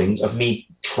recordings of me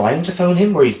trying to phone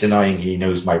him where he's denying he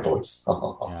knows my voice.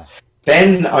 Yeah.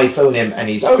 Then I phone him and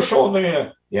he's,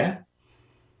 Sean, yeah?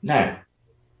 Now,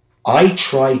 I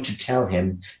tried to tell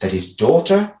him that his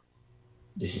daughter,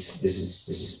 this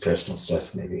is personal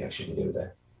stuff, maybe I shouldn't go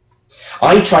there.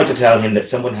 I tried to tell him that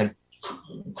someone had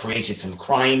created some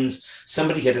crimes,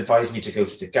 somebody had advised me to go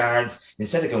to the guards.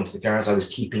 Instead of going to the guards, I was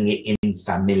keeping it in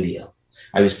familial.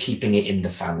 I was keeping it in the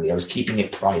family. I was keeping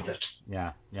it private.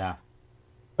 Yeah, yeah.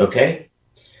 Okay?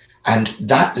 And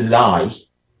that lie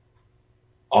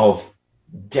of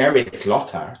Derek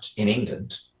Lockhart in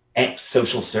England,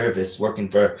 ex-social service working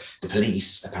for the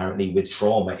police, apparently with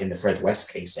trauma in the Fred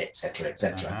West case, etc.,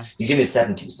 etc. He's in his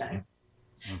 70s now.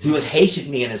 Who has hated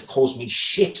me and has caused me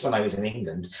shit when I was in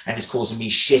England and is causing me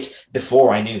shit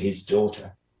before I knew his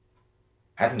daughter.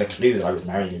 Hadn't a clue that I was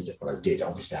marrying his daughter. Well, I did,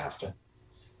 obviously, after.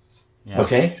 Yeah.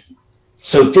 Okay?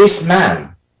 So this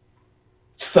man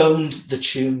phoned the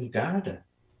Tune Garda.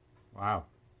 Wow.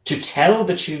 To tell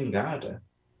the Tune Garda,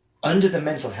 under the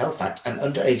Mental Health Act and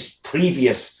under a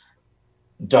previous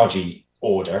dodgy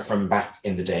order from back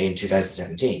in the day in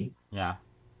 2017,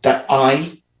 that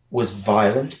I was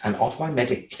violent and off my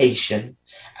medication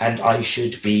and I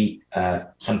should be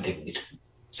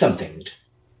somethinged.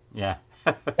 Yeah.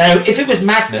 Now, if it was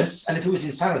madness and if it was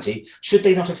insanity, should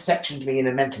they not have sectioned me in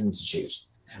a mental institute?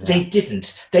 Yeah. They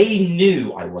didn't. They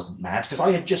knew I wasn't mad because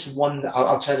I had just won.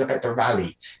 I'll tell you about the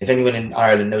rally. If anyone in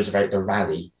Ireland knows about the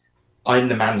rally, I'm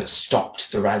the man that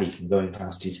stopped the rally from going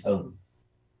past his home.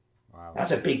 Wow.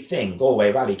 That's a big thing.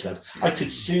 Galway Rally Club. I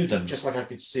could sue them just like I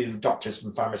could sue doctors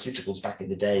from pharmaceuticals back in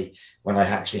the day when I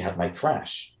actually had my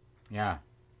crash. Yeah.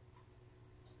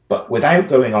 But without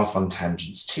going off on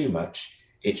tangents too much,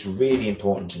 it's really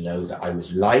important to know that I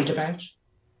was lied about.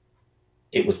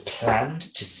 It was planned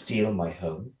to steal my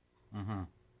home. Mm-hmm.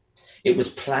 It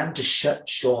was planned to shut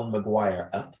Sean Maguire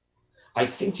up. I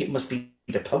think it must be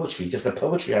the poetry, because the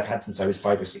poetry I've had since I was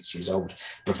 5 or 6 years old,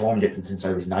 performed it since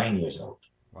I was 9 years old.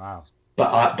 Wow.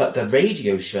 But the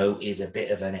radio show is a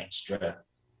bit of an extra.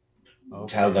 Okay.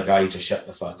 Tell the guy to shut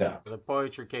the fuck up. The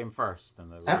poetry came first.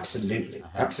 Absolutely.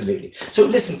 Absolutely. So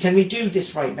listen, can we do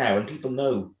this right now? And people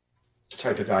know the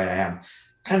type of guy I am.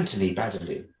 Anthony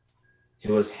Badaloo,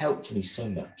 who has helped me so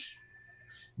much.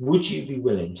 Would you be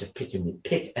willing to pick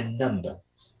a number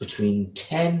between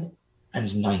 10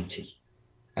 and 90?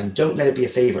 And don't let it be a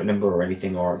favorite number or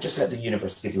anything, or just let the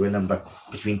universe give you a number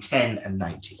between 10 and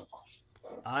 90.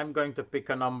 I'm going to pick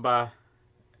a number.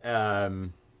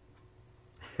 I'm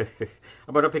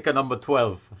going to pick a number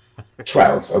 12.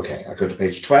 12, okay. I go to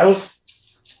page 12.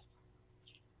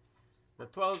 The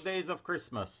 12 days of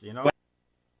Christmas, you know.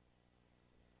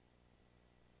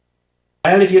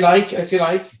 Well, if you like,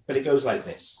 but it goes like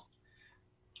this.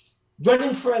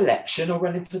 Running for election or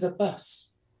running for the bus?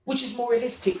 Which is more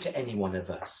realistic to any one of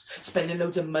us? Spending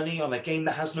loads of money on a game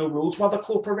that has no rules while the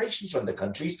corporations run the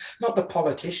countries, not the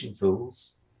politician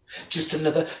fools. Just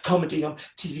another comedy on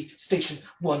TV station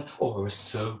 1 or a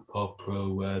soap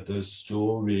opera where the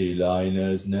storyline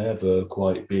has never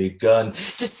quite begun.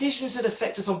 Decisions that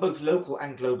affect us on both local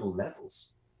and global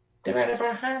levels. They're out of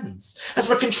our hands, as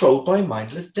we're controlled by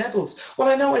mindless devils. Well,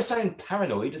 I know I sound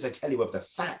paranoid as I tell you of the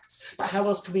facts, but how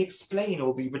else can we explain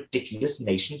all the ridiculous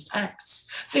nation's acts?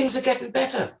 Things are getting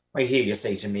better. I hear you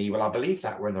say to me, well, I believe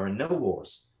that when there are no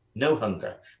wars, no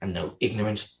hunger, and no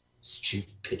ignorant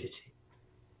stupidity.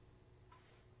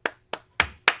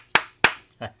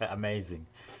 Amazing.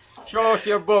 Show us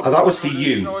your book. Oh, that was for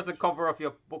you. Show us the cover of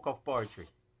your book of poetry.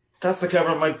 That's the cover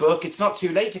of my book. It's not too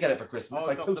late to get it for Christmas.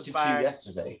 I posted to you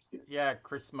yesterday. Yeah,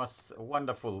 Christmas.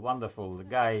 Wonderful, wonderful. The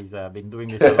guy's been doing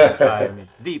this a long time.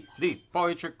 It's deep, deep.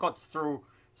 Poetry cuts through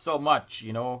so much,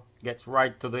 you know, gets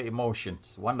right to the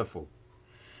emotions. Wonderful.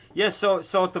 Yes, yeah,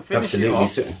 so to finish it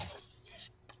off,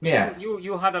 yeah.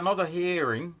 You had another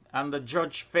hearing and the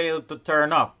judge failed to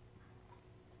turn up.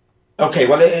 Okay,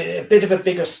 well, a bit of a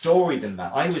bigger story than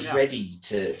that. I was ready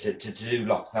to do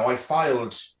lots. Now, I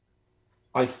filed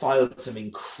I filed some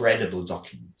incredible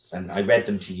documents, and I read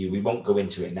them to you. We won't go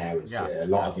into it now. It's a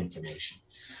lot of information.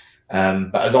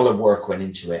 But a lot of work went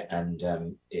into it, and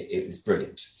it was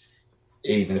brilliant.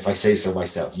 Even if I say so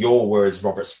myself, your words,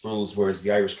 Robert Spruill's words,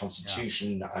 the Irish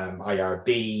Constitution,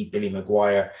 IRB, Billy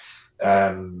Maguire,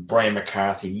 Brian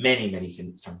McCarthy, many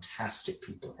fantastic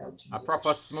people helped me. A proper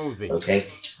smoothie. Okay.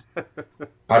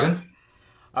 Pardon?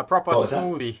 A proper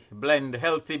smoothie blend,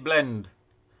 healthy blend.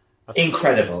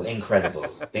 Incredible.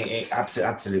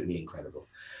 Absolutely incredible.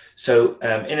 So,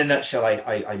 in a nutshell,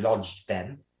 I lodged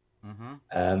them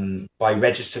by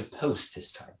registered post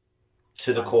this time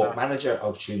to the court manager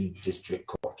of Tuam District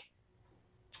Court.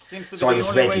 So I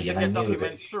was ready, and I knew a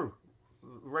bit.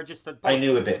 Registered post. I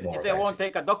knew a bit more. If they won't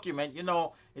take a document,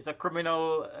 it's a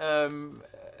criminal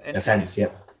offence.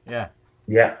 Yeah.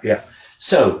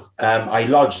 So I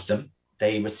lodged them.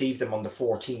 They received them on the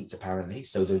 14th, apparently.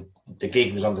 So the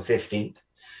gig was on the 15th.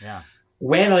 Yeah.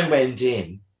 When I went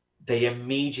in, they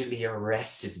immediately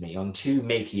arrested me on 2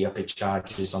 make-up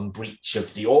charges on breach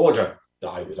of the order that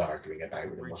I was arguing about.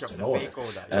 It wasn't an order.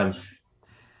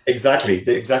 Exactly.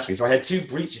 So I had 2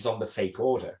 breaches on the fake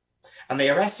order, and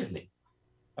they arrested me.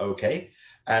 Okay.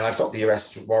 And I've got the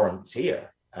arrest warrants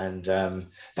here. And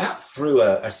that threw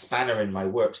a spanner in my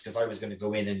works, because I was going to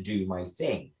go in and do my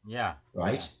thing. Yeah.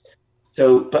 Right.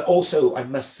 So, but also I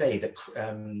must say that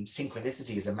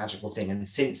synchronicity is a magical thing. And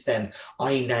since then,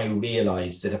 I now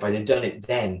realize that if I'd have done it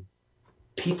then,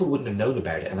 people wouldn't have known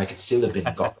about it, and I could still have been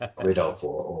got rid of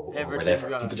or whatever.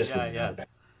 People just wouldn't know about it.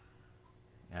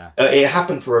 Yeah. It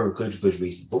happened for a good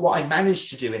reason. But what I managed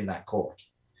to do in that court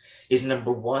is,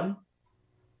 number one,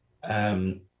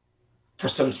 for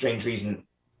some strange reason,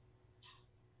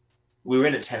 we were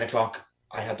in at 10 o'clock.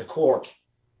 I had the court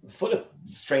full of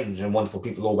strange and wonderful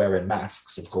people, all wearing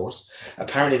masks, of course.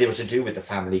 Apparently they were to do with the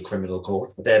family criminal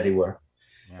court, but there they were.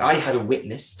 Yeah. I had a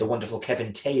witness, the wonderful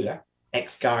Kevin Taylor,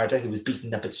 ex-Garda, who was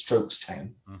beaten up at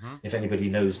Strokestown. If anybody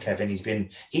knows Kevin,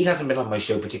 he hasn't been on my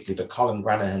show particularly, but Colin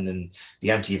Granahan and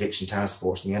the Anti-Eviction Task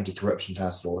Force and the Anti-Corruption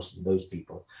Task Force and those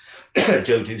people,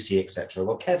 Joe Ducey, etc.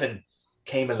 Well, Kevin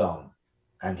came along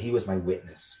and he was my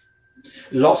witness.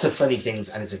 Lots of funny things,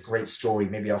 and it's a great story.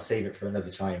 Maybe I'll save it for another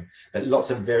time. But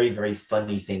lots of very, very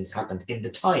funny things happened in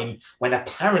the time when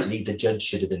apparently the judge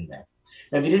should have been there.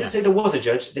 Now, they didn't say there was a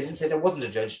judge. They didn't say there wasn't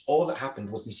a judge. All that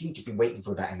happened was we seemed to be waiting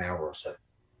for about an hour or so.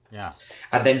 Yeah.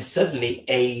 And then suddenly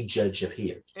a judge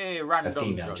appeared. A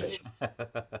female judge.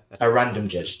 A random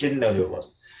judge. Didn't know who it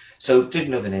was. So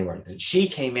didn't know the name or anything. She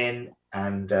came in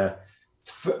and...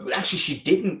 actually, she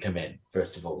didn't come in,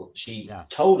 first of all. She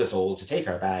told us all to take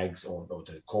our bags, or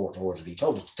the court orderly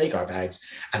told us to take our bags,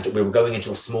 and we were going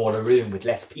into a smaller room with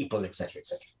less people, etc.,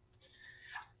 etc.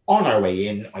 On our way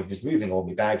in, I was moving all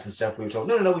my bags and stuff. We were told,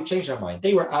 no, we've changed our mind.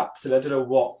 They were absolute, I don't know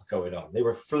what's going on. They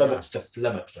were flummoxed to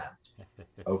flummox land.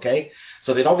 Okay?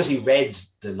 So they'd obviously read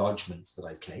the lodgements that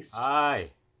I'd placed.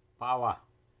 Aye. Power.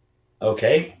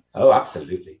 Okay? Oh,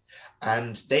 absolutely.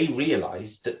 And they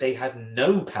realized that they had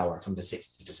no power from the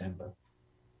 6th of December.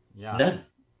 Yeah. None.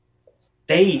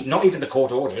 Not even the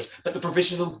court orders, but the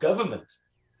provisional government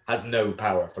has no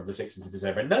power from the 6th of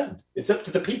December. None. It's up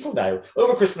to the people now.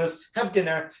 Over Christmas, have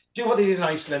dinner, do what they did in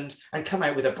Iceland, and come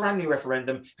out with a brand new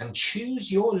referendum and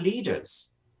choose your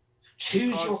leaders.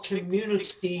 Choose your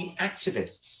community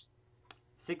activists.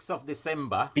 6th of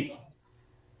December.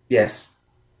 Yes.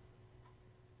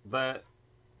 The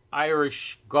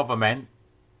Irish government,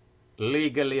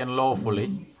 legally and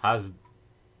lawfully, has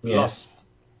lost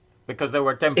because they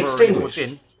were temporarily put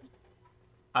in.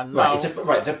 And now,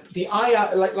 the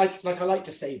IR, like I like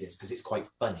to say this because it's quite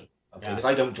funny, okay? Because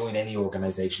I don't join any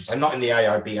organisations. I'm not in the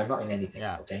IRB. I'm not in anything.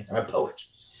 Okay, I'm a poet.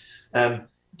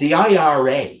 The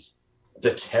IRA,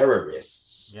 the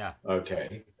terrorists.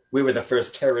 Okay, we were the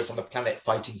first terrorists on the planet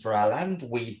fighting for our land.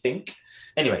 We think.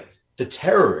 Anyway, the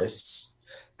terrorists.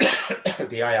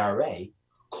 The IRA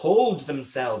called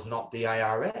themselves not the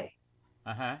IRA.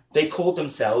 They called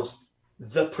themselves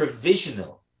the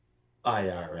Provisional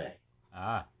IRA.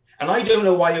 And I don't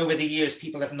know why over the years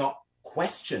people have not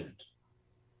questioned.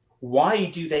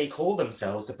 Why do they call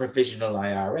themselves the Provisional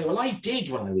IRA? Well, I did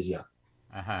when I was young.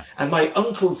 And my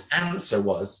uncle's answer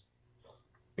was,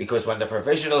 because when the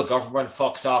provisional government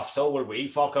fucks off, so will we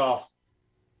fuck off.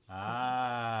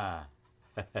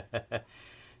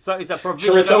 So it's a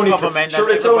provisional government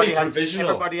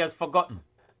everybody has forgotten.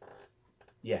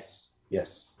 Yes.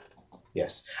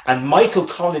 And Michael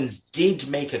Collins did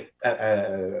make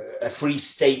a free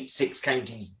state, 6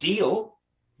 counties deal.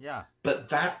 Yeah. But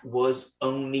that was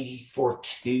only for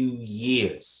 2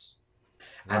 years.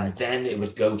 And then it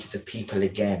would go to the people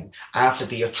again after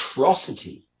the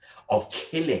atrocity of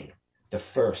killing the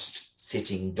first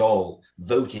sitting Dáil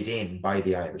voted in by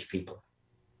the Irish people.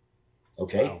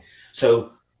 Okay? Wow.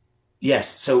 So, yes,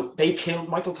 so they killed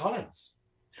Michael Collins.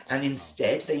 And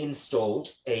instead, they installed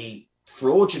a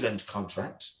fraudulent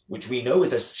contract, which we know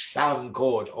is a sham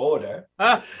court order.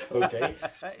 Okay?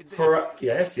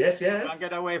 Yes. Can't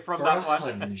get away from that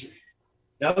one.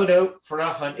 No,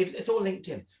 it's all linked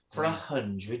in. For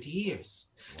 100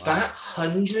 years. Wow. That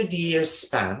 100-year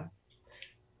span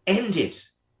ended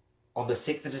on the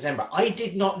 6th of December. I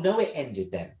did not know it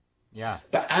ended then. Yeah.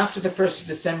 But after the 1st of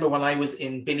December, when I was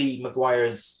in Billy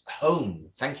Maguire's home,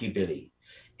 thank you, Billy,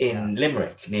 in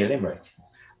Limerick, near Limerick,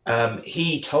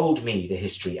 he told me the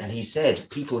history, and he said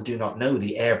people do not know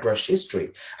the airbrush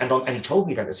history. And he told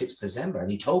me about the 6th of December,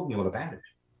 and he told me all about it.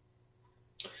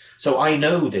 So I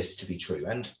know this to be true,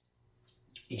 and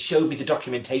he showed me the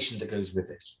documentation that goes with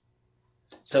it.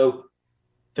 So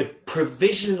the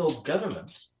provisional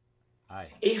government,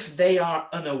 if they are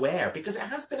unaware, because it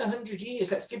has been 100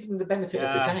 years, let's give them the benefit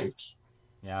of the doubt.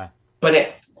 Yeah.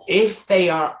 But if they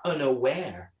are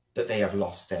unaware that they have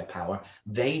lost their power,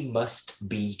 they must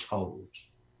be told.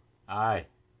 Aye.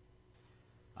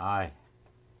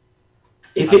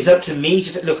 If it's up to me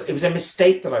to look, it was a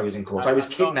mistake that I was in court. I was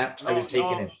kidnapped. I was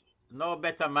taken in. No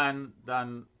better man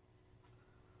than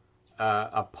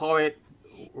a poet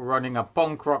running a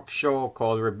punk rock show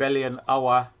called Rebellion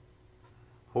Hour,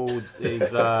 who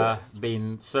is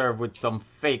being served with some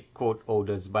fake court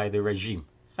orders by the regime.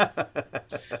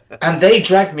 And they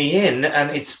dragged me in,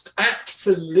 and it's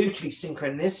absolutely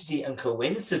synchronicity and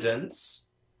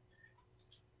coincidence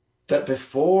that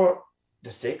before the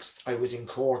 6th, I was in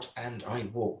court and I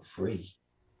walked free.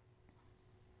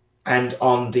 And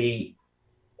on the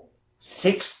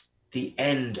 6th, the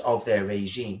end of their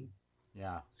regime,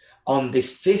 on the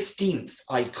 15th,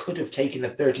 I could have taken a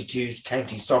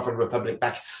 32-county sovereign republic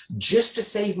back just to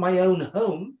save my own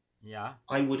home. Yeah,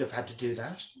 I would have had to do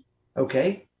that.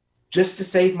 Okay, just to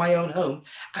save my own home,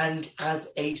 and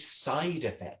as a side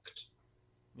effect,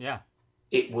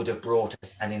 it would have brought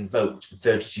us and invoked the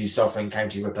 32 sovereign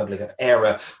county republic of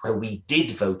Éire, where we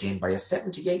did vote in by a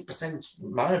 78%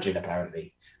 margin,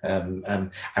 apparently,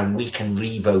 and we can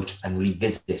re-vote and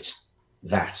revisit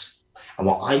that. And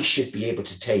what I should be able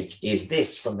to take is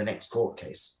this from the next court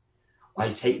case. I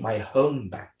take my home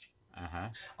back.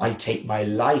 I take my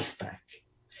life back.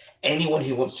 Anyone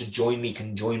who wants to join me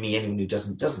can join me. Anyone who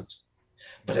doesn't, doesn't.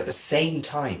 But at the same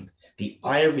time, the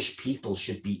Irish people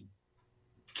should be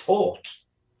taught.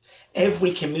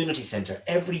 Every community centre,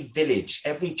 every village,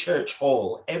 every church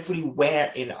hall,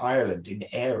 everywhere in Ireland, in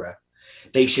Éire,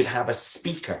 they should have a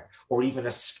speaker or even a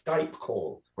Skype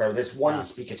call where there's one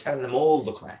speaker telling them all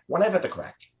the crack, whatever the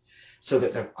crack, so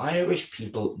that the Irish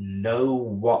people know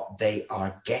what they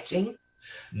are getting,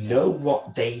 know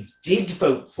what they did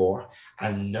vote for,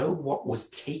 and know what was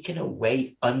taken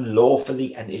away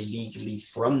unlawfully and illegally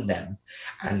from them,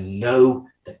 and know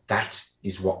that that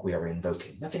is what we are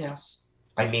invoking. Nothing else.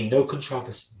 I mean, no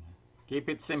controversy. Keep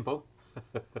it simple.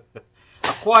 A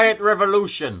quiet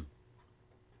revolution.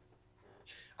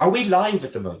 Are we live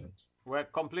at the moment? We're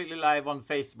completely live on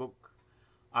Facebook.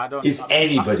 Is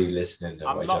anybody listening? No,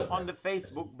 I'm not on the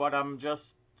Facebook, but I'm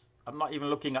not even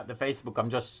looking at the Facebook. I'm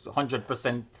just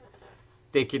 100%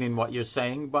 taking in what you're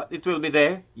saying, but it will be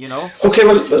there, you know. Okay,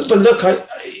 well, but look,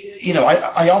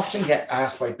 I often get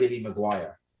asked by Billy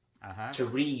Maguire to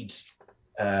read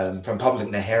from Public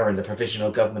Naher and the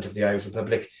Provisional Government of the Irish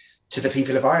Republic to the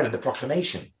people of Ireland, the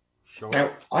proclamation. Sure.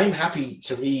 Now, I'm happy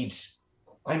to read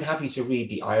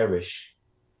the Irish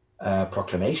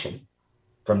proclamation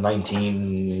from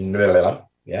 19.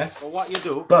 Yeah. Well, what you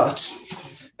do? But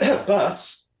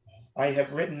I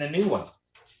have written a new one.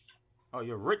 Oh,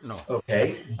 you've written one.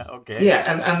 Okay. Okay.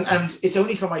 Yeah, and it's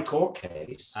only for my court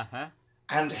case.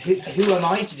 And who am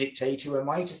I to dictate? Who am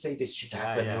I to say this should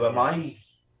happen? Who am I?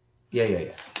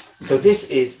 Yeah. So this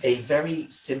is a very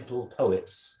simple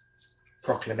poet's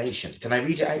proclamation. Can I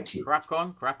read it out to you? Crack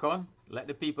on. Let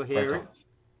the people hear it.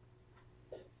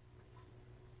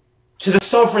 To the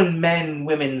sovereign men,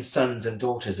 women, sons and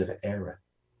daughters of Éire,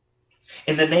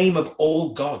 in the name of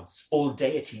all gods, all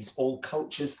deities, all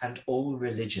cultures and all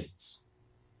religions,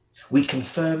 we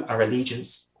confirm our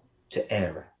allegiance to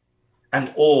Éire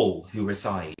and all who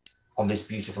reside on this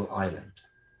beautiful island,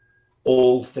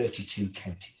 all 32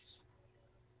 counties.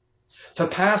 For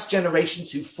past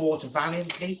generations who fought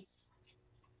valiantly,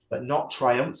 but not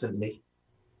triumphantly,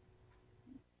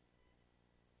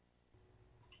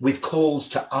 with calls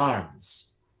to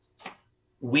arms,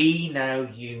 we now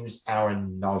use our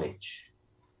knowledge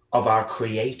of our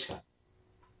Creator,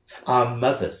 our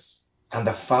mothers and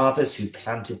the fathers who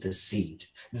planted the seed.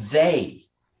 They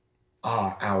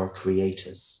are our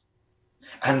creators,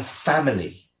 and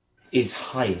family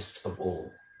is highest of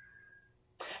all.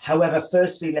 However,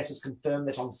 firstly, let us confirm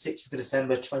that on 6th of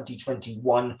December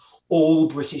 2021, all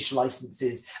British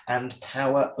licenses and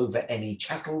power over any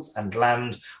chattels and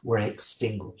land were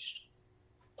extinguished.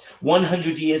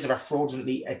 100 years of a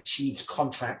fraudulently achieved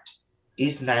contract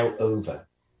is now over.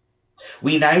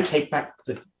 We now take back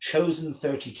the chosen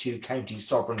 32 county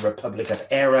sovereign republic of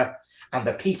Eire, and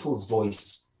the people's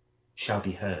voice shall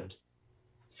be heard.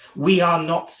 We are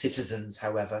not citizens,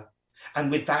 however,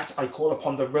 and with that I call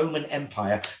upon the Roman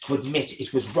Empire to admit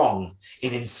it was wrong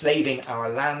in enslaving our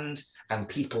land and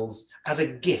peoples as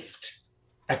a gift,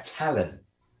 a talon,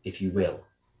 if you will,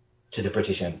 to the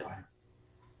British Empire.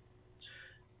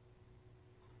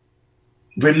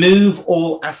 Remove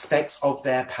all aspects of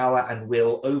their power and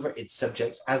will over its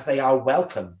subjects, as they are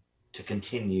welcome to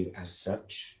continue as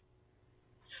such.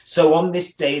 So on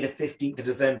this day, the 15th of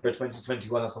December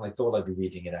 2021, that's when I thought I'd be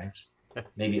reading it out.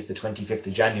 Maybe it's the 25th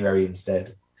of January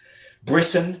instead.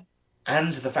 Britain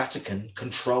and the Vatican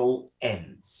control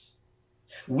ends.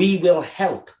 We will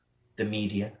help the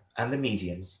media and the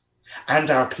mediums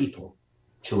and our people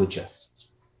to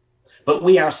adjust. But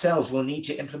we ourselves will need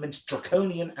to implement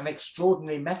draconian and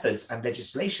extraordinary methods and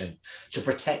legislation to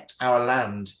protect our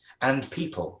land and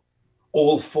people,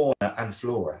 all fauna and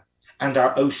flora, and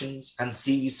our oceans and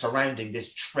seas surrounding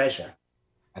this treasure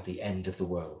at the end of the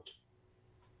world.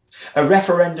 A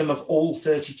referendum of all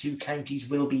 32 counties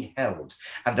will be held,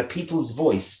 and the people's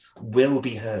voice will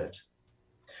be heard.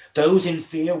 Those in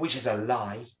fear, which is a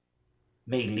lie,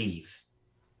 may leave.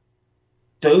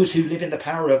 Those who live in the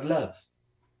power of love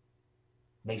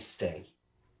may stay.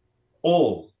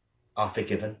 All are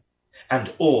forgiven,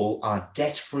 and all are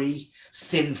debt-free,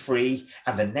 sin-free,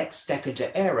 and the next step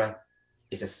into Eire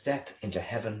is a step into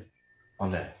heaven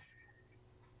on earth.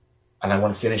 And I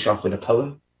want to finish off with a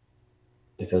poem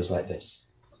that goes like this.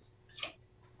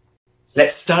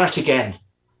 Let's start again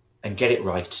and get it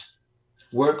right.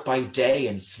 Work by day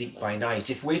and sleep by night,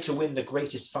 if we're to win the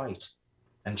greatest fight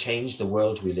and change the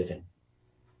world we live in.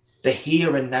 The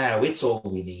here and now, it's all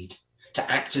we need, to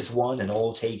act as one and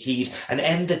all take heed, and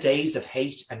end the days of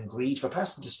hate and greed. For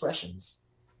past indiscretions,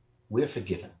 we're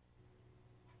forgiven.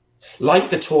 Light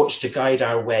the torch to guide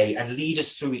our way and lead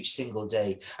us through each single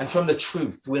day, and from the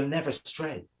truth we'll never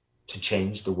stray, to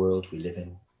change the world we live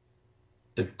in.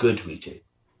 The good we do,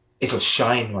 it'll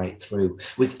shine right through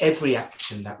with every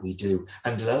action that we do,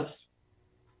 and love,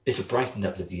 it'll brighten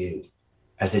up the view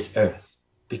as this earth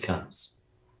becomes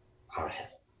our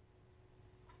heaven.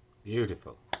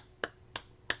 Beautiful.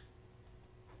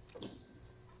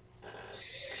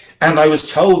 And I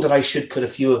was told that I should put a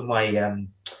few of my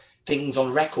things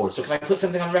on record. So can I put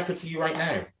something on record for you right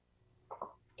now?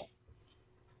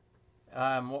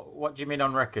 What do you mean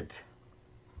on record?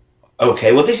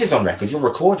 Okay, well, this is on record. You're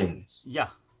recording this. Yeah.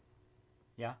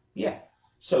 Yeah. Yeah.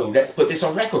 So let's put this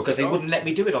on record, because they wouldn't let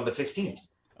me do it on the 15th.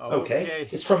 Okay.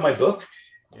 It's from my book.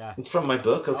 Yeah. It's from my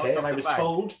book. Okay. And I was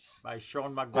told by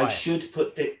Sean Maguire. I should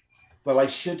put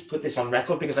this on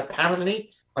record, because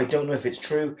apparently, I don't know if it's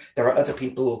true, there are other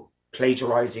people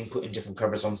plagiarizing, putting different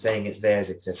covers on, saying it's theirs,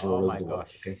 etc. all over the world.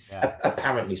 Okay. Yeah.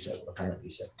 Apparently so.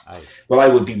 Aye. Well, I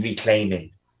would be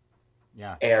reclaiming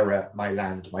Eire, my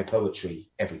land, my poetry,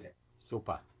 everything.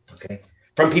 Super. Okay.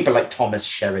 From people like Thomas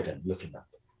Sheridan, look him up.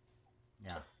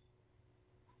 Yeah.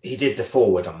 He did the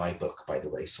foreword on my book, by the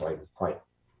way, so I'm quite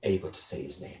able to say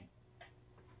his name.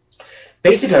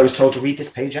 Basically, I was told to read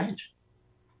this page out.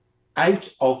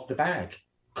 Out of the Bag.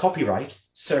 Copyright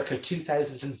circa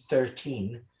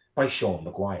 2013 by Sean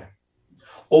Maguire.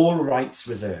 All rights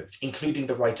reserved, including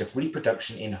the right of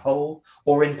reproduction in whole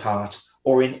or in part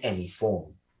or in any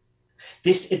form.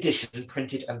 This edition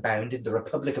printed and bound in the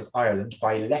Republic of Ireland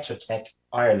by Lettertech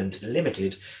Ireland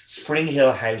Limited, Spring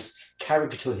Hill House,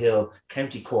 Carrigato Hill,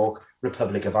 County Cork,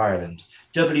 Republic of Ireland.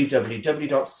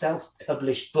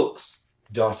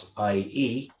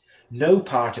 www.selfpublishedbooks.ie. No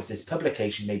part of this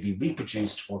publication may be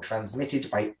reproduced or transmitted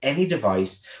by any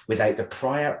device without the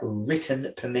prior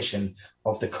written permission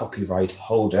of the copyright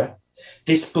holder.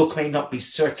 This book may not be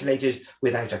circulated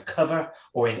without a cover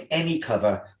or in any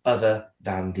cover other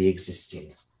than the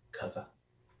existing cover.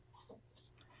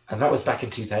 And that was back in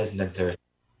 2013.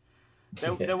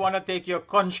 They want to take your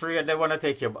country, and they want to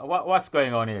take your... What's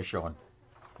going on here, Sean?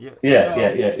 Yeah.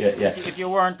 If you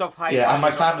weren't of high... Yeah, and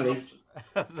my family...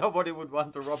 Nobody would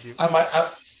want to rob you. And my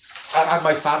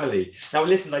family. Now,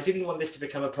 listen, I didn't want this to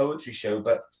become a poetry show,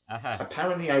 but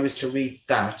apparently I was to read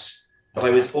that, but I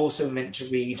was also meant to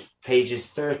read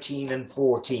pages 13 and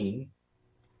 14.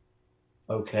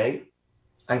 Okay.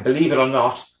 And believe it or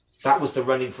not, That was the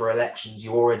running for elections.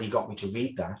 You already got me to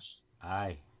read that.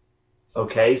 Aye.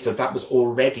 Okay, so that was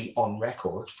already on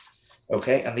record.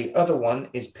 Okay, and the other one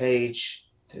is page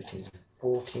 13,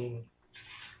 14.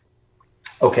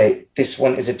 Okay, this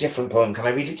one is a different poem. Can I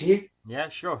read it to you? Yeah,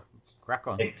 sure. Crack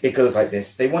on. It goes like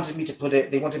this. They wanted me to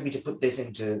put this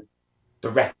into the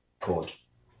record.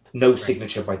 No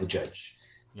signature by the judge.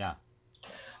 Yeah.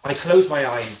 I close my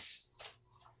eyes,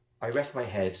 I rest my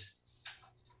head,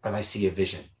 and I see a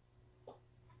vision.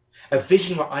 A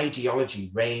vision where ideology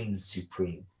reigns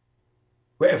supreme,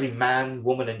 where every man,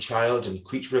 woman, and child and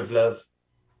creature of love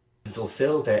can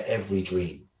fulfill their every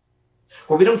dream,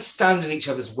 where we don't stand in each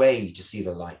other's way to see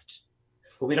the light,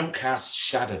 where we don't cast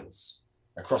shadows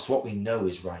across what we know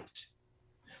is right,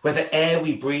 where the air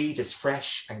we breathe is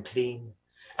fresh and clean,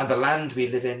 and the land we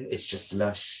live in is just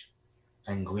lush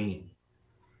and green.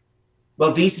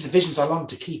 Well, these are the visions I long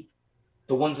to keep,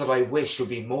 the ones that I wish would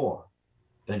be more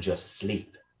than just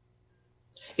sleep.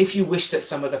 If you wish that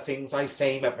some of the things I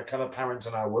say might become apparent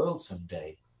in our world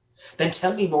someday, then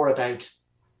tell me more about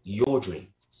your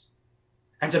dreams.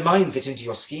 And do mine fit into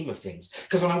your scheme of things?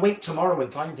 Because when I wake tomorrow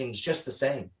and find things just the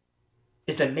same,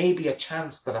 is there maybe a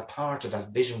chance that a part of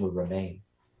that vision will remain?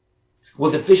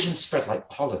 Will the vision spread like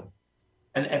pollen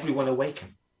and everyone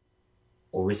awaken?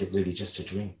 Or is it really just a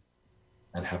dream?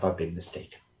 And have I been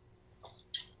mistaken?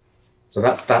 So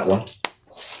that's that one.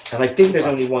 And I think there's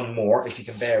only one more, if you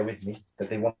can bear with me, that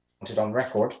they wanted on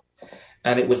record.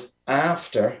 And it was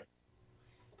after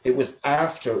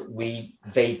we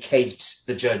vacate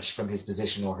the judge from his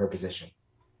position or her position.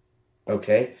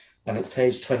 Okay? And it's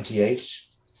page 28.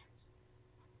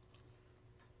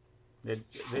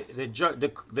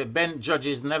 The bench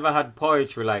judges never had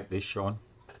poetry like this, Sean.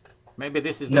 Maybe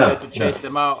this is the way to chase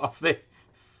them out of the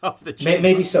chamber.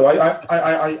 Maybe so.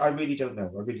 I really don't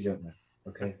know. I really don't know.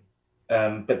 Okay.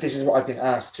 But this is what I've been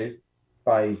asked to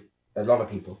by a lot of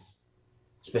people,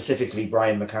 specifically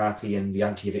Brian McCarthy and the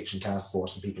Anti-Eviction Task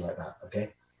Force and people like that.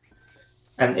 Okay.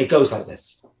 And it goes like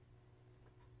this.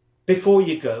 Before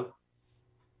you go,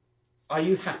 are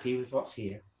you happy with what's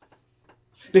here?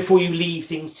 Before you leave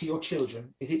things to your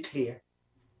children, is it clear?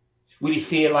 Will you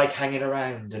feel like hanging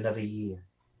around another year?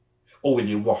 Or will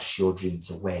you wash your dreams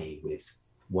away with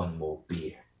one more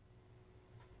beer?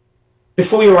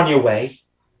 Before you're on your way,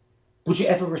 would you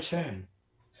ever return?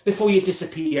 Before you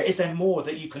disappear, is there more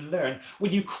that you can learn?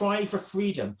 Will you cry for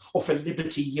freedom or for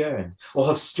liberty yearn? Or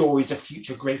have stories of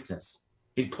future greatness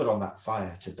been put on that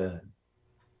fire to burn?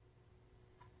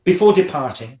 Before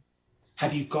departing,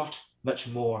 have you got much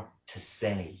more to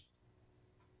say?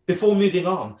 Before moving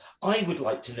on, I would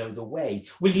like to know the way.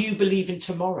 Will you believe in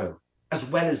tomorrow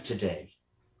as well as today?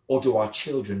 Or do our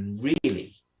children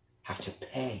really have to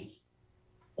pay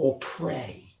or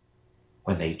pray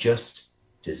when they just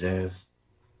deserve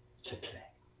to play?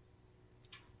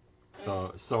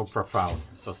 So profound,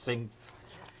 succinct,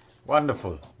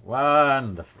 wonderful,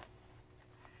 wonderful.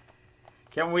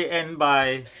 Can we end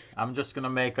by, I'm just going to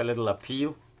make a little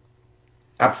appeal.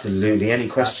 Absolutely. Any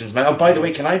questions, man? Oh, by the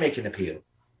way, can I make an appeal?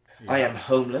 Yeah. I am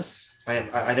homeless.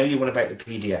 I know you want about the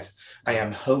PDF. I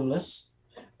am homeless.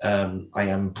 I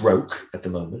am broke at the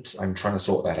moment. I'm trying to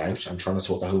sort that out. I'm trying to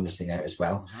sort the homeless thing out as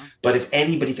well. But if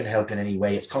anybody can help in any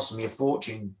way, it's costing me a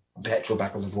fortune, petrol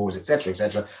backwards and forwards, etc.,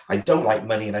 etc. I don't like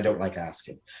money and I don't like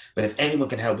asking. But if anyone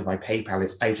can help with my PayPal,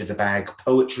 it's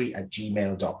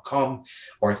outofthebagpoetry@gmail.com.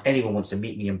 Or if anyone wants to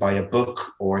meet me and buy a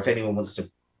book, or if anyone wants to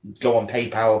go on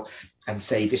PayPal and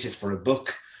say this is for a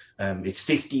book, it's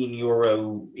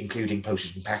 €15, including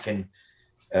postage and packing,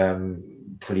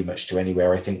 pretty much to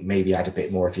anywhere. I think maybe add a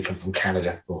bit more if you come from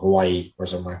Canada or Hawaii or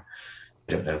somewhere.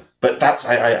 I don't know, but that's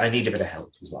I need a bit of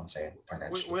help, is what I'm saying,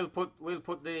 financially. We'll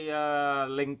put the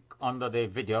link under the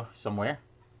video somewhere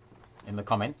in the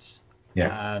comments.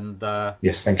 Yeah. And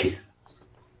yes, thank you.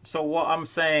 So what I'm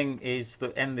saying is,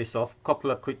 to end this off, a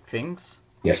couple of quick things.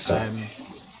 Yes, sir.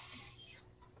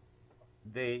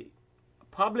 The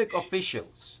public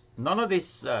officials, none of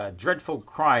this dreadful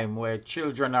crime where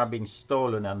children are being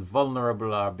stolen and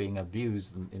vulnerable are being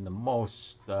abused in the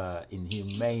most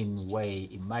inhumane way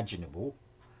imaginable,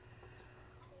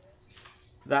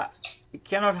 that it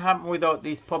cannot happen without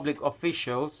these public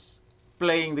officials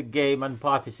playing the game and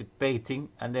participating,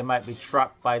 and they might be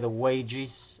trapped by the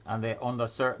wages and they're under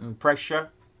certain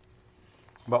pressure,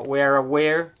 but we're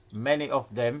aware many of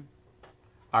them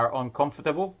are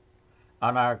uncomfortable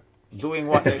and are doing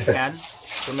what they can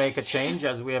to make a change,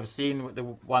 as we have seen with the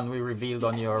one we revealed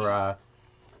on your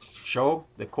show.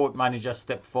 The court manager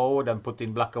stepped forward and put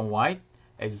in black and white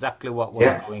exactly what was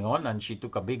going on, and she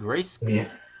took a big risk. Yeah.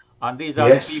 And these are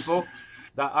the Yes. people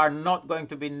that are not going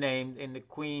to be named in the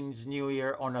Queen's New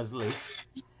Year honors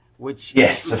list, which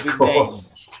Yes, should of be named.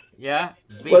 course. Yeah,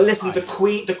 Well, big listen, time. the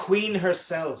Queen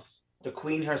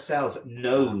herself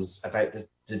knows about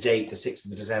the date, the 6th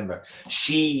of December.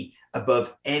 She,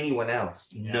 above anyone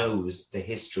else, knows the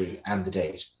history and the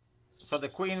date. So the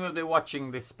Queen will be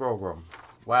watching this program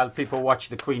while people watch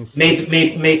the Queen's Maybe,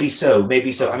 speech. maybe so,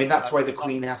 maybe so. I mean, that's That's why the not-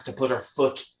 Queen has to put her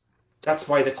foot. That's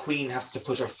why the Queen has to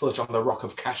put her foot on the Rock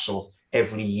of Cashel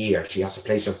every year. She has to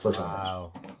place her foot on it.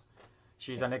 Wow.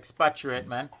 She's an expatriate,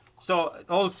 man. So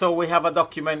also we have a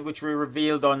document which we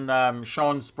revealed on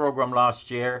Sean's program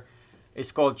last year.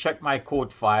 It's called Check My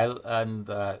Code File, and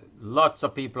lots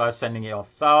of people are sending it off.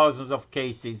 Thousands of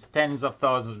cases, tens of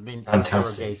thousands being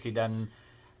interrogated, and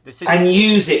and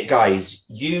use it, guys.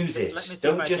 Use it. Let me see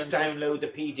Don't if I just can download the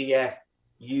PDF.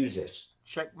 Use it.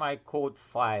 Check My Code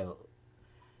File.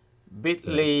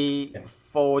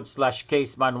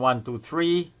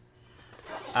 bit.ly/caseman123,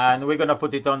 and we're gonna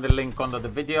put it on the link under the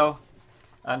video.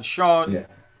 And Sean,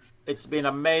 it's been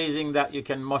amazing that you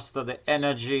can muster the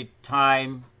energy,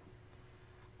 time,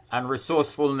 and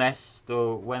resourcefulness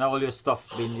to when all your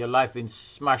stuff your life been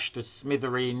smashed to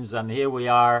smithereens, and here we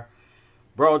are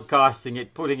broadcasting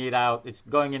it, putting it out. It's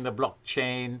going in the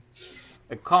blockchain.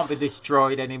 It can't be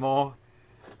destroyed anymore.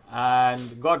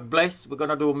 And God bless, we're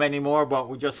gonna do many more, but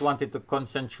we just wanted to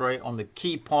concentrate on the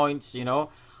key points. You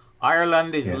know,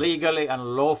 Ireland is legally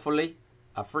and lawfully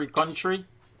a free country.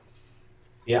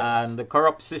 And the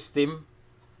corrupt system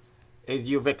is,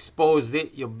 you've exposed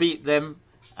it, you beat them,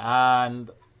 and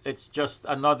it's just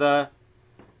another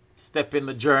step in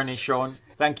the journey, Sean.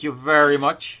 Thank you very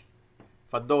much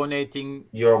for donating.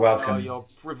 You're welcome. Your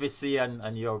privacy and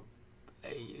your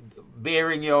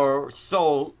bearing your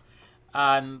soul,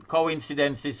 and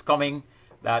coincidence is coming,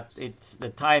 that it's the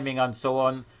timing and so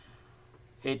on.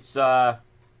 It's what's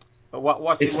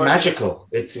it's the word? Magical.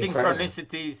 It's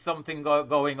synchronicity, incredible. something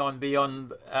going on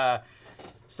beyond.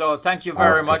 So thank you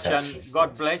very much, and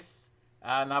God bless,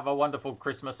 and have a wonderful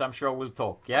Christmas. I'm sure we'll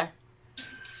talk. Yeah.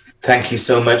 Thank you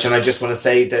so much, and I just want to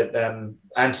say that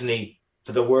Anthony,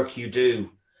 for the work you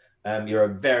do, you're a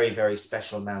very, very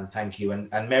special man. Thank you, and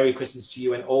Merry Christmas to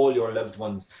you and all your loved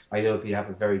ones. I hope you have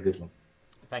a very good one.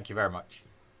 Thank you very much.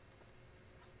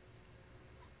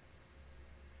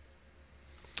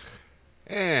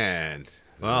 And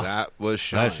well, that was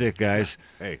Sean. That's it, guys.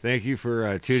 Hey, thank you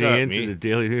for tuning in to the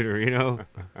Daily Noonerino.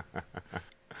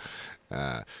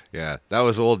 Yeah, that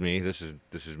was old me. This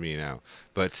is me now.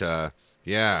 But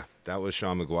yeah, that was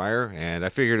Sean McGuire, and I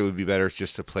figured it would be better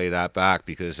just to play that back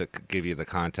because it could give you the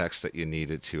context that you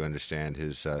needed to understand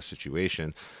his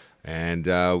situation. And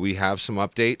we have some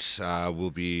updates. We'll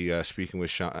be speaking with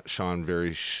Sean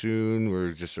very soon.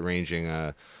 We're just arranging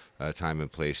a time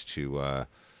and place to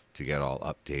get all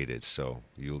updated, so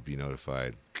you'll be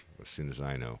notified as soon as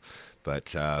I know.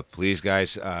 But please,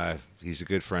 guys, he's a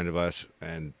good friend of us,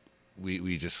 and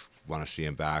we just want to see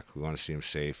him back. We want to see him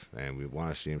safe, and we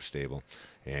want to see him stable.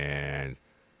 And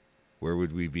where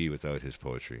would we be without his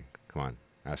poetry? Come on,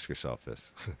 ask yourself this.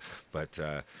 But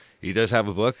he does have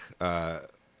a book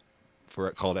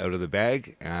called Out of the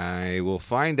Bag. I will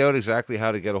find out exactly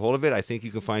how to get a hold of it. I think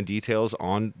you can find details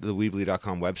on the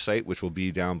Weebly.com website, which will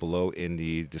be down below in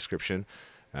the description.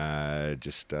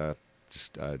 Just as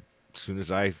soon as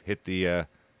I hit the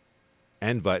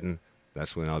end button,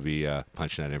 that's when I'll be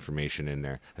punching that information in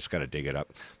there. I just got to dig it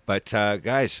up. But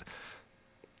guys,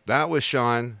 that was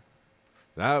Sean.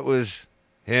 That was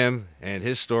him and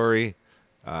his story.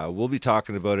 We'll be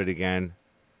talking about it again,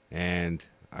 and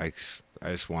I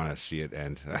just want to see it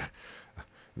end.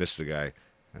 Miss the guy,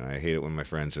 and I hate it when my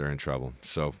friends are in trouble.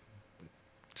 So,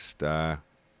 just on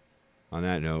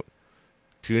that note,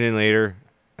 tune in later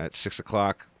at 6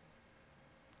 o'clock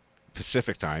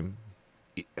Pacific time.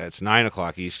 That's 9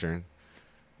 o'clock Eastern.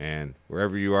 And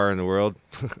wherever you are in the world,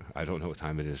 I don't know what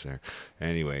time it is there.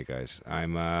 Anyway, guys,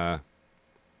 I'm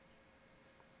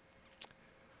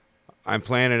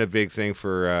planning a big thing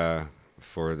for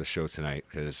the show tonight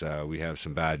because we have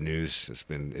some bad news.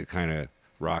 It kind of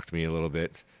rocked me a little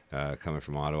bit coming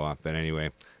from Ottawa. But anyway,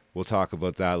 we'll talk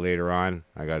about that later on.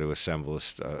 I got to assemble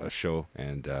a show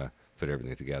and put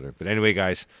everything together. But anyway,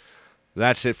 guys,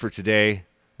 that's it for today.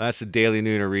 That's the Daily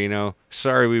Noonerino.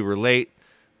 Sorry we were late.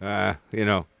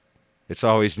 It's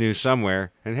always new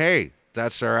somewhere. And hey,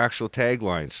 that's our actual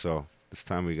tagline. So this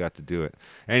time we got to do it.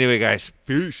 Anyway, guys,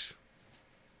 peace.